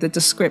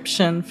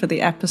description for the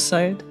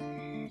episode.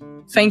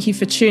 Thank you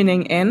for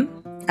tuning in,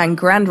 and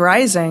Grand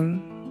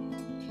Rising.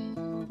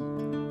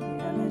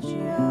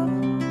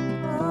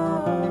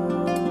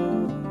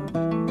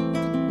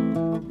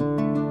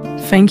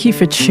 Thank you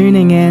for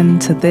tuning in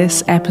to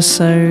this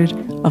episode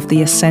of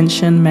the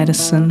Ascension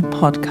Medicine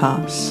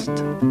Podcast.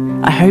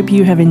 I hope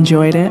you have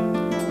enjoyed it.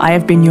 I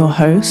have been your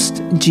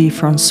host, G.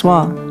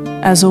 Francois.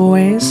 As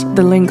always,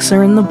 the links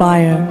are in the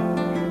bio.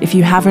 If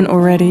you haven't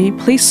already,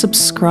 please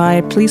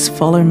subscribe, please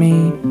follow me.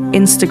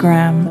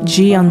 Instagram,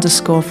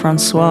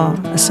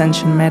 G_Francois,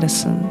 Ascension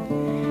Medicine.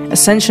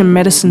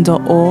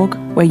 AscensionMedicine.org,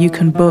 where you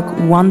can book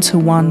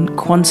one-to-one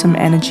quantum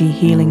energy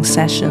healing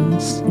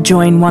sessions.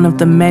 Join one of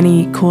the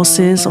many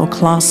courses or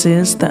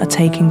classes that are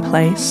taking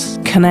place.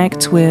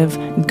 Connect with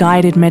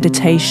guided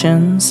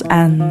meditations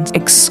and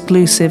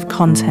exclusive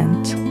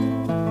content.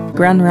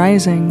 Grand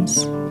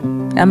risings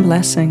and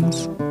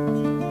blessings.